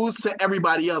to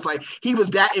everybody else. Like, he was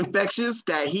that infectious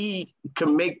that he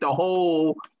could make the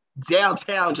whole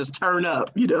downtown just turn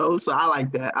up, you know? So I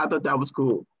like that. I thought that was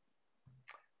cool.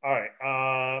 All right.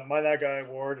 My That Guy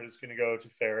award is going to go to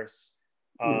Ferris.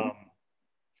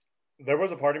 There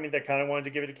was a part of me that kind of wanted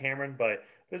to give it to Cameron, but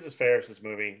this is Ferris's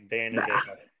movie. Dan and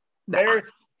Dave.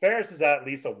 Ferris is at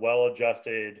least a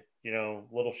well-adjusted,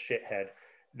 little shithead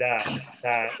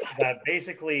that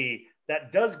basically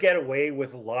that does get away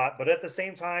with a lot, but at the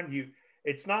same time,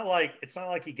 it's not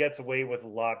like he gets away with a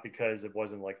lot because it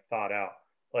wasn't like thought out.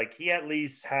 Like, he at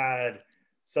least had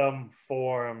some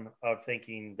form of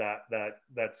thinking that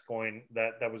was going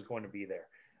to be there.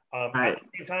 Right. At the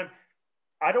same time,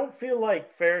 I don't feel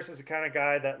like Ferris is the kind of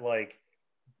guy that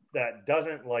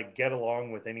doesn't like get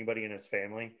along with anybody in his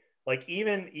family. Like,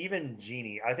 even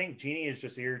Jeannie, I think Jeannie is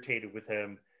just irritated with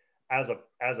him as a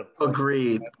person.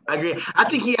 Agreed. I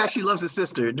think he actually loves his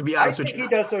sister, to be honest with you. I think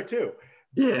he does so too.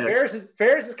 Yeah.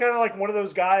 Ferris is kind of like one of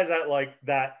those guys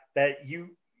that you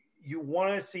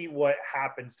want to see what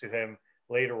happens to him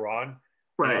later on.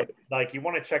 Right. Like, you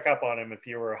want to check up on him if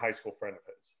you were a high school friend of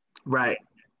his. Right.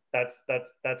 That's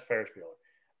Ferris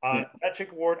Bueller. That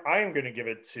chick award, I am going to give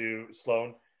it to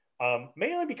Sloane.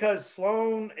 Mainly because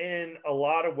Sloane, in a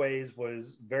lot of ways,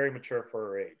 was very mature for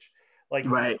her age. Like,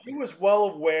 she was well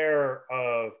aware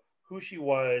of who she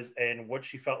was and what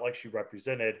she felt like she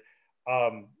represented.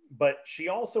 But she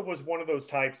also was one of those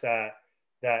types that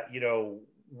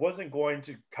wasn't going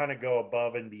to kind of go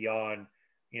above and beyond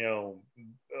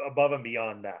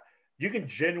that. You can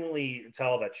genuinely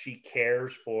tell that she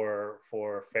cares for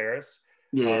Ferris.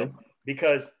 Yeah.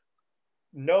 Because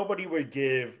nobody would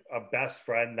give a best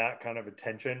friend that kind of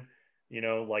attention,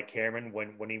 like Cameron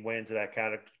when he went into that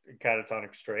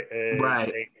catatonic state,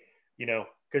 right?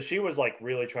 Because she was like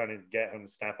really trying to get him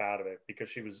to snap out of it because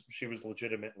she was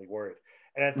legitimately worried,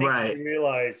 and I think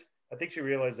she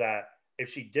realized that if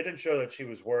she didn't show that she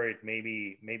was worried,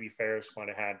 maybe Ferris might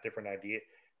have had different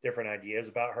ideas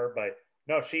about her, but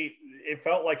no, it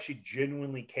felt like she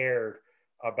genuinely cared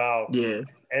about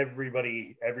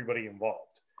everybody involved.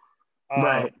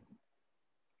 Right.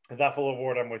 That full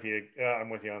award, I'm with you. I'm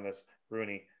with you on this,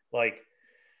 Rooney. Like,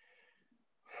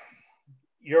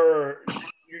 you're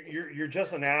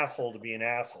just an asshole to be an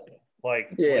asshole. Like,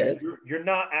 you're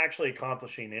not actually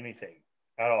accomplishing anything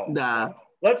at all. Nah.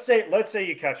 Let's say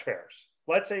you catch Ferris.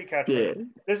 Ferris.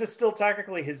 This is still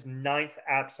technically his 9th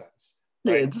absence.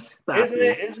 Right?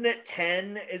 Isn't it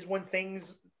 10 is when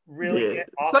things really get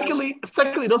awful?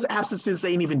 Secondly, those absences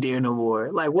ain't even there no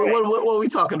more. Like, what are we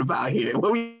talking about here? What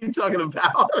are we talking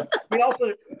about? We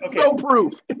also no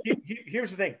proof.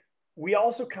 Here's the thing. We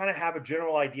also kind of have a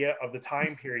general idea of the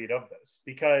time period of this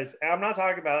because I'm not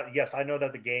talking about. Yes, I know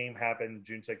that the game happened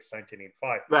June 6,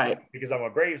 1985. Right. Because I'm a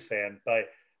Braves fan, but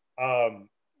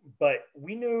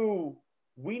we knew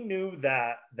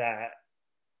that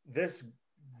this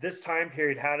time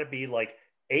period had to be like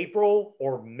April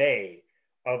or May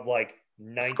of like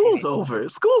 19. School's over.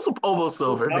 School's almost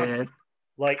over, man.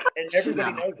 Like, and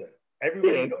everybody knows it.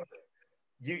 Everybody knows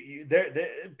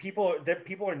it.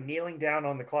 People are kneeling down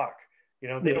on the clock. They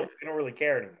don't really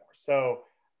care anymore. So,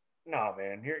 no,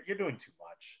 man, you're doing too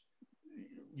much.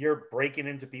 You're breaking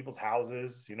into people's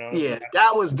houses. Yeah,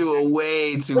 that was doing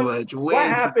way too much. What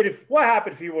happened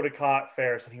if you would have caught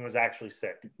Ferris and he was actually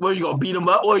sick? Well, you gonna beat him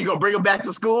up, or you gonna bring him back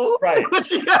to school? Right.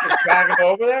 Drag him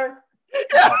over there.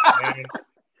 Oh,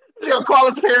 you gonna call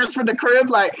his parents from the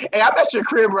crib? Like, hey, I'm at your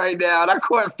crib right now, and I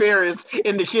caught Ferris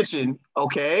in the kitchen.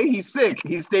 Okay, he's sick.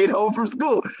 He stayed home from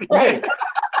school. Right.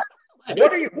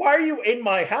 Why are you in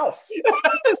my house?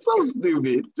 It's so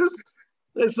stupid.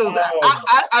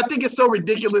 I think it's so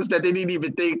ridiculous that they didn't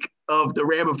even think of the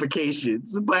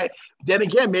ramifications. But then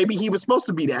again, maybe he was supposed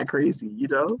to be that crazy,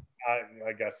 I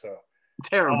guess so.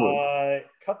 Terrible.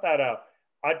 Cut that out.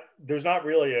 There's not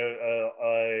really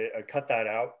a cut that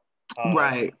out.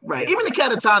 Right. And Even the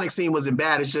catatonic scene wasn't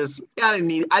bad. It's just I didn't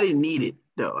need it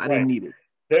though. I right, didn't need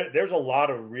it. there's a lot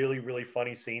of really really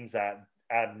funny scenes that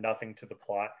add nothing to the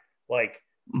plot, like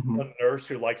Mm-hmm. the nurse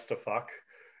who likes to fuck,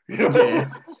 you know,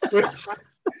 Yeah.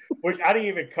 which I didn't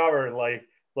even cover. Like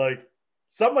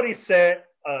somebody sent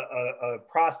a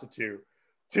prostitute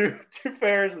to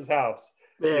Ferris's house,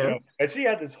 you Yeah. know, and she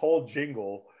had this whole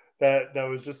jingle that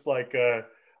was just like,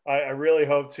 I really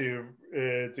hope to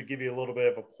give you a little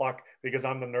bit of a pluck because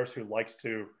I'm the nurse who likes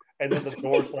to, and then the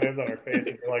door slams on her face,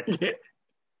 and you're like, Yeah.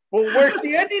 well, where's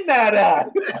the ending that at?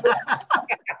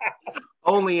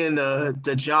 Only in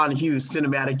the John Hughes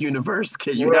cinematic universe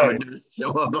can you have a Right, nurse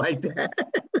show up like that.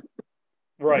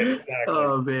 right, exactly.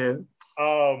 Oh man.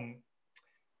 Um,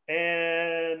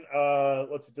 and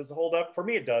let's see, does it hold up? For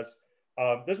me, it does.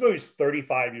 This movie's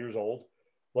 35 years old.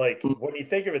 Like when you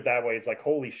think of it that way, it's like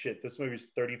holy shit, this movie's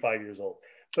 35 years old.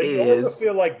 But It you also is.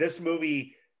 feel like this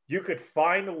movie, you could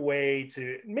find a way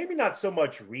to maybe not so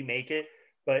much remake it,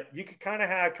 but you could kind of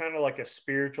have kind of like a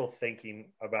spiritual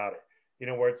thinking about it. You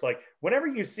know, where it's like whenever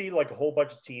you see like a whole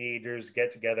bunch of teenagers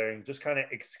get together and just kind of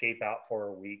escape out for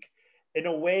a week, in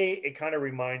a way, it kind of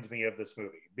reminds me of this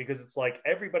movie because it's like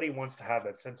everybody wants to have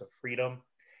that sense of freedom.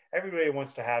 Everybody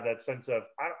wants to have that sense of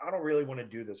I don't really want to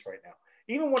do this right now.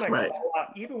 Right.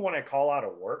 Even when I call out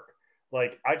of work,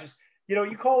 like I just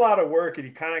you call out of work and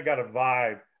you kind of got a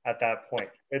vibe at that point.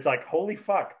 It's like holy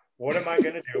fuck, what am I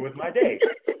going to do with my day?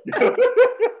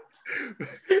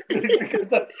 Because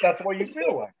that's what you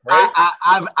feel like, right?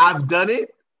 I've done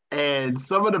it, and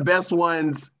some of the best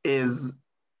ones is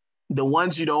the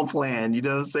ones you don't plan. You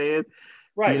know what I'm saying? You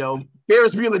Right, know,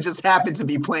 Ferris Bueller just happened to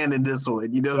be planning this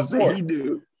one. You know what I'm of saying? course. He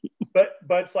knew. But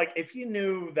it's like if you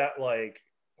knew that like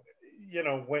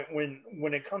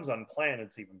when it comes unplanned,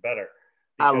 it's even better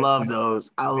I because love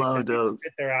those. I love you those.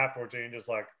 sit there afterwards and you're just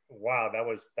like, wow, that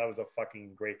was a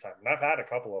fucking great time. And I've had a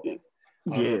couple of them.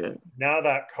 Yeah. Now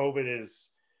that COVID is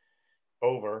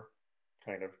over,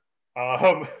 kind of,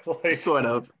 like Sort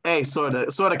of. Hey, sort of,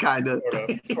 kind of.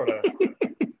 sort of,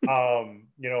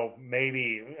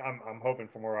 maybe I'm hoping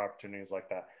for more opportunities like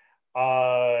that.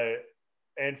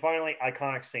 And finally,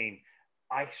 iconic scene.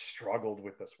 I struggled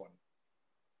with this one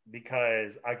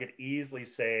because I could easily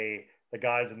say the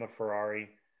guys in the Ferrari,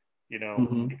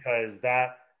 Mm-hmm. because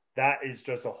that is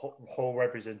just a whole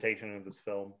representation of this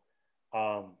film.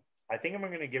 I think I'm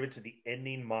going to give it to the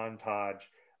ending montage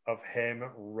of him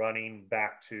running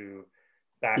back to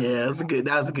Yeah, that's good.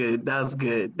 That's good. That's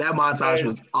good. That montage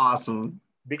was awesome.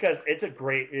 because it's a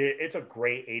great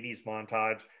 80s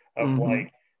montage of Mm-hmm.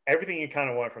 like everything you kind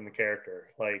of want from the character.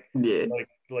 Yeah.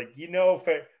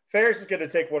 Ferris is going to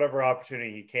take whatever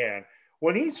opportunity he can.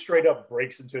 When he straight up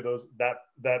breaks into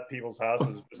that people's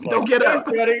houses, just like, Don't get "Dinner's up.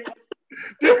 ready,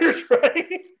 dinner's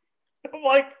ready." I'm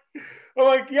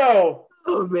like, yo,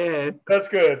 Oh man, that's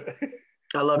good.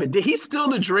 I love it. Did he steal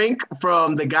the drink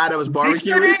from the guy that was He sure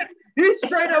barbecuing? did. He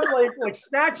straight up like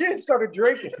snatched it and started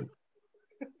drinking.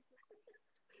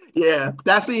 Yeah,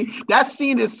 that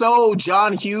scene is so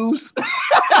John Hughes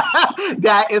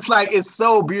that it's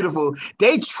so beautiful.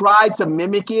 They tried to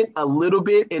mimic it a little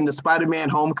bit in the Spider-Man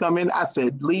Homecoming. I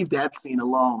said, leave that scene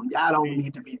alone. I don't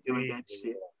need to be doing that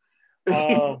shit.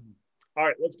 All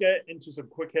right, let's get into some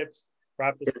quick hits.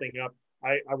 Wrap this thing up.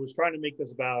 I was trying to make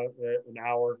this about an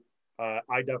hour.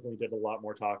 I definitely did a lot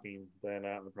more talking than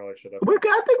I probably should have. We're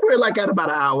good. I think we're like at about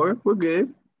an hour. We're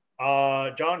good.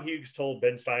 John Hughes told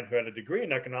Ben Stein, who had a degree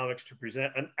in economics, to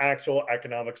present an actual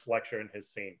economics lecture in his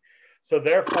scene. So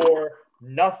therefore,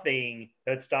 nothing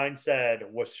that Stein said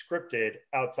was scripted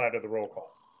outside of the roll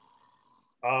call.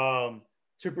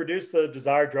 To produce the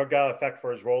desired drug out effect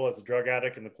for his role as a drug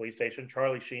addict in the police station,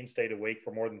 Charlie Sheen stayed awake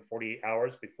for more than 48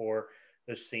 hours before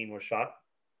this scene was shot.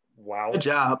 Wow. Good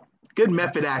job. Good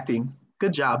method acting.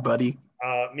 Good job, buddy.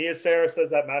 Mia Sarah says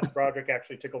that Matthew Broderick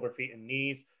actually tickled her feet and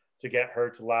knees to get her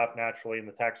to laugh naturally in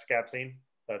the taxi cab scene.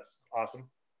 That's awesome.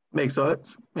 Makes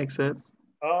sense. Makes sense.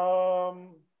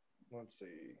 Let's see.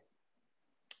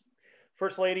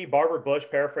 First Lady Barbara Bush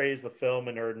paraphrased the film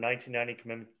in her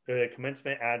 1990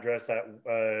 commencement address at,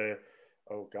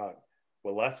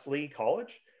 Wellesley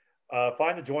College.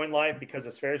 Find the joy in life because,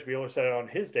 as Ferris Bueller said on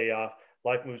his day off,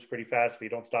 life moves pretty fast. If you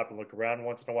don't stop and look around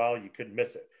once in a while, you could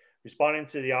miss it. Responding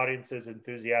to the audience's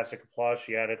enthusiastic applause,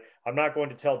 she added, I'm not going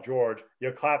to tell George.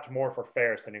 You clapped more for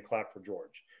Ferris than you clapped for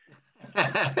George.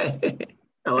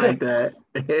 I like that.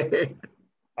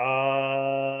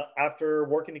 After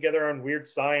working together on Weird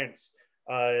Science,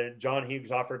 John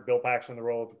Hughes offered Bill Paxton the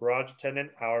role of the garage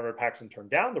attendant. However, Paxton turned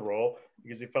down the role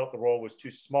because he felt the role was too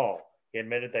small. He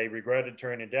admitted that he regretted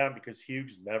turning it down because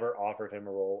Hughes never offered him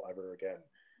a role ever again.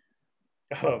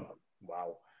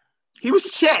 Wow. He was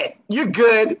Chet. You're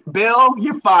good. Bill,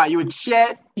 you're fine. You were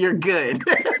Chet. You're good.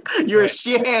 You're Right. a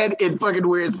shithead in fucking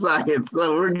Weird Science,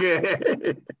 so we're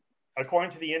good.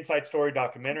 According to the Inside Story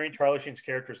documentary, Charlie Sheen's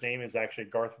character's name is actually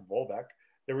Garth Volbeck.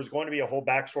 There was going to be a whole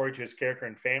backstory to his character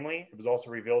and family. It was also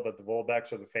revealed that the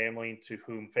Volbecks are the family to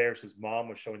whom Ferris's mom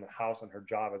was showing the house and her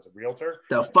job as a realtor.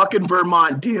 The fucking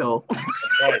Vermont deal. That's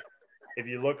right. If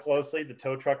you look closely, the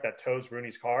tow truck that tows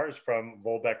Rooney's car is from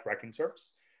Volbeck Wrecking Service.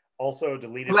 Also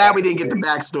deleted. Glad we didn't get the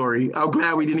backstory. I'm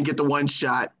glad we didn't get the one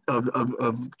shot of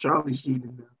Charlie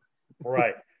Sheen.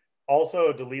 Right.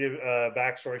 Also, deleted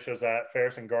backstory shows that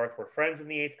Ferris and Garth were friends in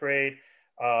the 8th grade.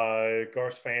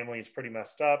 Garth's family is pretty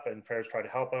messed up, and Ferris tried to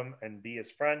help him and be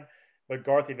his friend. But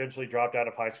Garth eventually dropped out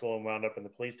of high school and wound up in the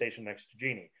police station next to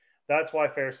Jeannie. That's why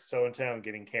Ferris is so intent on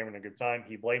getting Cameron a good time.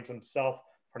 He blames himself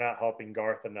for not helping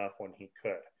Garth enough when he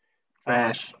could.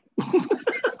 Trash.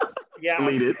 Yeah.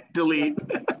 Delete.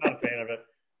 I'm not a fan of it,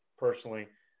 personally.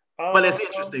 But it's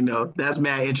interesting, though. That's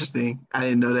mad interesting. I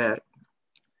didn't know that.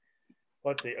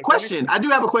 Let's see. Question. I do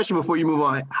have a question before you move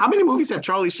on. How many movies have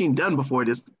Charlie Sheen done before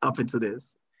this, up into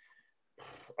this?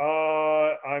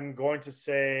 I'm going to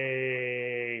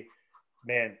say,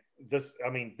 man, this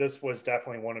was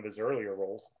definitely one of his earlier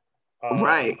roles.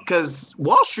 Right, because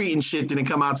Wall Street and shit didn't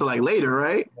come out till like later,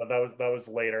 right? That was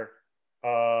later.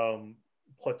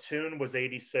 Platoon was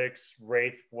 86.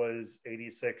 Wraith was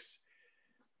 86.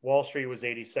 Wall Street was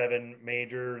 87.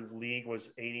 Major League was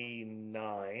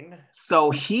 89. So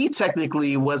he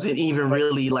technically wasn't even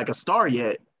really like a star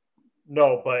yet.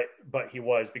 No, but he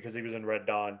was, because he was in Red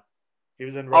Dawn. He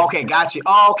was in Red Dawn. Got you.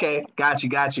 Oh, okay, got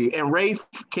you. And Wraith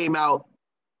came out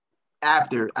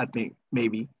after, I think,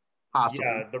 maybe. Possibly.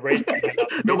 Yeah, the Wraith.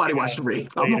 Nobody watched the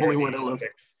Wraith. I'm the only one that loves.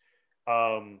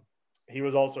 He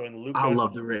was also in Luca. I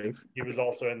love the Wraith. He was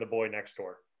also in The Boy Next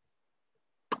Door.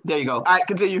 There you go. All right,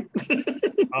 continue.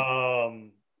 All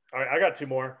right, I got two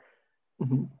more.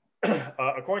 Mm-hmm.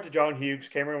 According to John Hughes,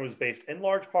 Cameron was based in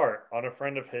large part on a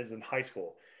friend of his in high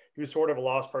school. He was sort of a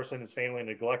lost person. His family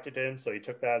neglected him, so he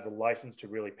took that as a license to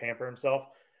really pamper himself.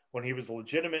 When he was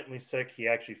legitimately sick, he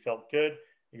actually felt good,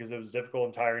 because it was difficult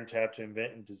and tiring to have to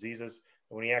invent diseases.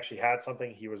 And when he actually had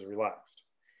something, he was relaxed.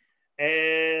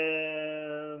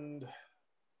 And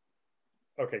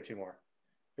okay, two more,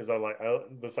 because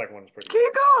the second one is pretty.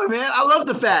 Keep going, man. I love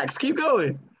the facts. Keep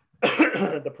going.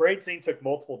 The parade scene took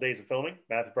multiple days of filming.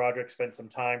 Matthew Broderick spent some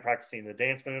time practicing the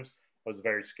dance moves. Was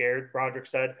very scared, Broderick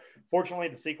said. Fortunately,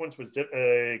 the sequence was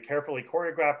carefully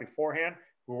choreographed beforehand.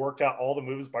 We worked out all the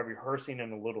moves by rehearsing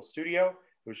in a little studio.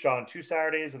 It was shot on 2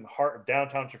 Saturdays in the heart of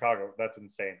downtown Chicago. That's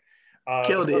insane.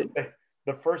 Killed it.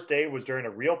 The first day was during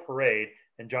a real parade,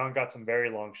 and John got some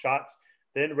very long shots.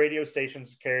 Then radio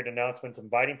stations carried announcements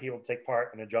inviting people to take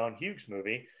part in a John Hughes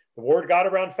movie. The word got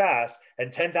around fast,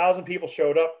 and 10,000 people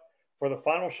showed up. For the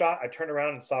final shot, I turned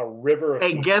around and saw a river of...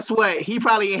 And guess what? He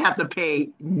probably didn't have to pay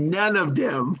none of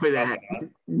them for that.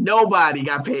 Nobody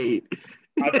got paid.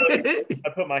 I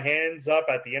put my hands up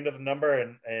at the end of the number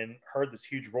and heard this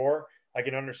huge roar. I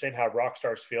can understand how rock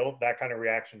stars feel. That kind of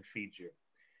reaction feeds you.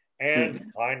 And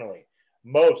finally,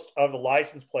 most of the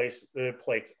license plates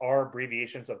are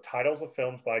abbreviations of titles of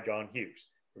films by John Hughes.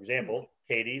 For example,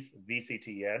 Katie's,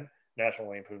 VCTN, National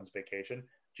Lampoon's Vacation,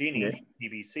 Jeannie's,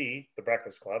 BBC, The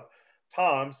Breakfast Club,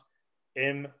 Tom's,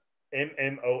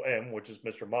 MMOM, which is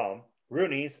Mr. Mom,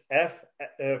 Rooney's,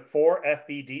 for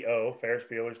FBDO, Ferris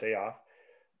Bueller's Day Off.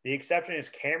 The exception is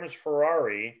Cameron's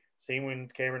Ferrari, seen when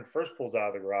Cameron first pulls out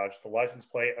of the garage, the license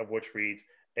plate of which reads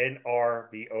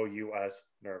NRVOUS,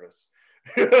 nervous.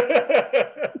 And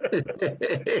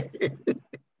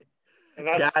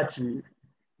got you.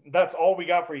 That's all we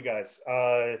got for you guys.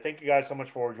 Thank you guys so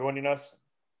much for joining us.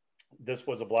 This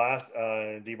was a blast.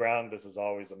 D Brown, this is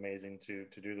always amazing to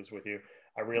do this with you.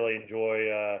 I really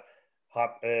enjoy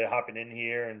hopping in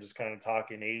here and just kind of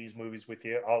talking 80s movies with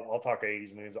you. I'll talk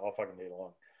 80s movies all fucking day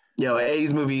long. Yo,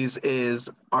 80s movies is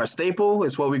our staple.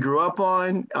 It's what we grew up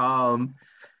on. I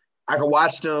can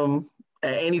watch them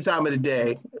at any time of the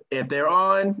day. If they're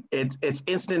on, it's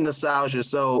instant nostalgia.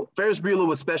 So Ferris Bueller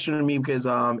was special to me because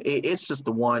it's just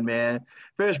the one, man.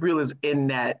 Ferris Bueller's in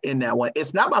that one.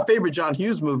 It's not my favorite John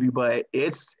Hughes movie, but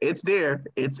it's there.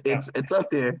 It's up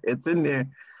there. It's in there.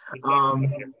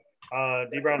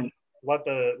 D Brown, let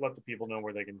the people know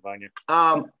where they can find you.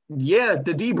 Yeah,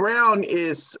 the D Brown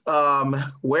is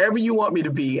wherever you want me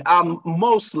to be. I'm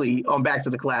mostly on Back to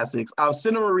the Classics.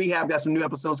 Cinema Rehab got some new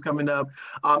episodes coming up.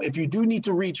 If you do need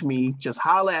to reach me, just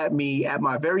holla at me at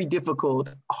my very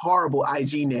difficult, horrible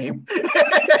IG name,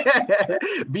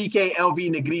 BKLV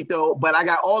Negrito. But I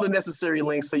got all the necessary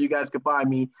links so you guys can find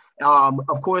me.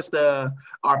 Of course, our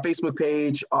Facebook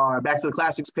page, our Back to the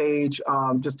Classics page.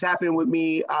 Just tap in with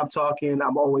me. I'm talking.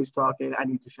 I'm always talking. I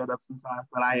need to shut up sometimes,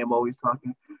 but I am always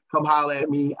talking. Come holler at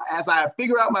me. As I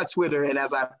figure out my Twitter and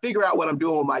as I figure out what I'm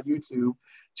doing with my YouTube,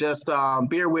 just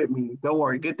bear with me. Don't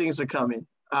worry. Good things are coming.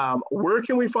 Where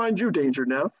can we find you, Danger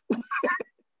Neff?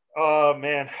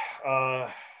 Man,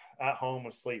 at home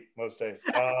asleep most days.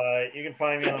 You can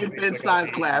find me on in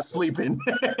science class, sleeping.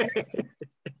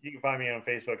 You can find me on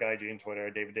Facebook, IG, and Twitter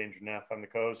at David Danger Neff. I'm the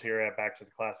co-host here at Back to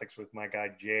the Classics with my guy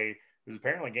Jay, who's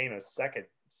apparently gained a second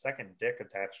dick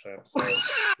attached to him. So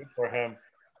good for him.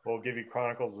 We'll give you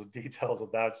chronicles of details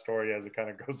of that story as it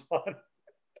kind of goes on.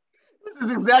 This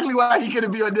is exactly why he couldn't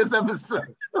be on this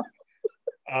episode.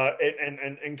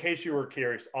 And in case you were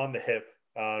curious, on the hip,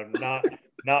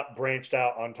 not branched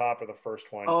out on top of the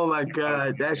first one. Oh my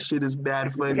god, that shit is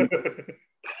bad funny.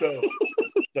 So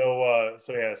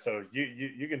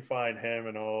you can find him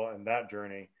and that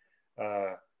journey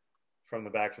from the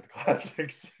Back to the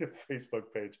Classics Facebook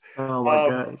page. Oh my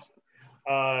gosh.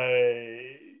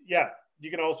 Yeah, you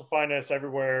can also find us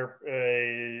everywhere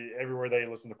they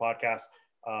listen to podcasts.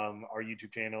 Our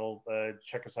YouTube channel,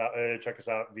 check us out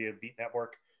via Beat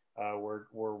Network.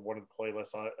 We're one of the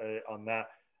playlists on that.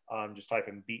 Just type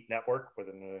in Beat Network with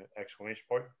an exclamation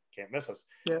point. Can't miss us.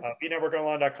 Yeah.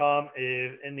 BeatNetworkOnline.com.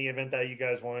 In the event that you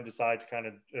guys want to decide to kind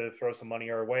of throw some money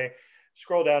our way,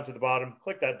 scroll down to the bottom,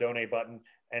 click that donate button,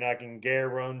 and I can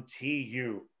guarantee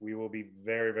you we will be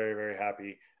very, very, very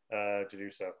happy to do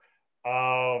so.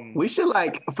 We should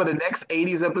for the next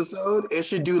 80s episode, it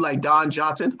should do like Don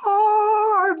Johnson,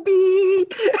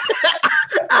 heartbeat.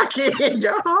 I can't hear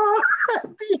your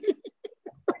heartbeat.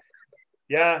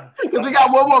 Yeah, because we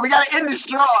got one more. We got to end it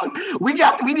strong. We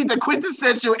need the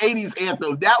quintessential 80s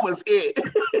anthem. That was it.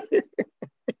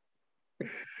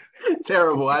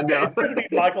 Terrible, I know. It's going to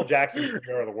be Michael Jackson's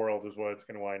 "Fear of the World" is what it's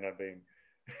going to wind up being.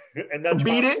 And that's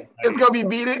Beat It. It's going to be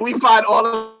Beat It. We find all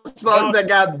the songs that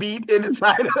got beat in the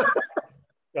title.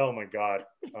 Oh my god.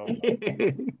 Oh my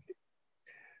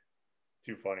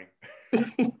Too funny.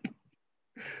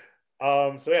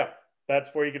 So yeah, that's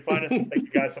where you can find us. Thank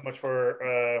you guys so much for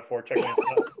checking us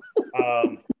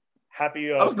out.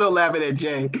 Happy. I'm still laughing at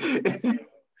Jay.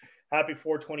 Happy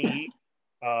 420 Eat.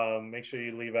 Make sure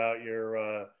you leave out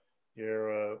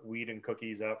your weed and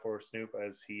cookies out for Snoop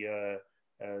as he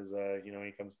comes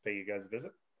to pay you guys a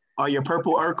visit. Oh, your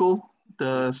Purple Urkel,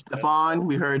 the Stefan.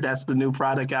 We heard that's the new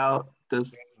product out.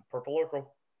 This Purple Urkel.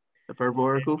 The Purple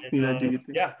Urkel. Do you think?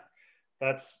 Yeah.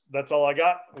 That's all I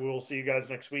got. We'll see you guys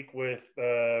next week with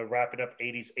wrapping up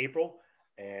 80s April.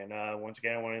 And once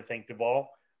again, I want to thank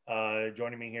Duval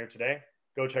joining me here today.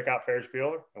 Go check out Ferris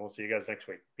Bueller, and we'll see you guys next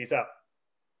week. Peace out.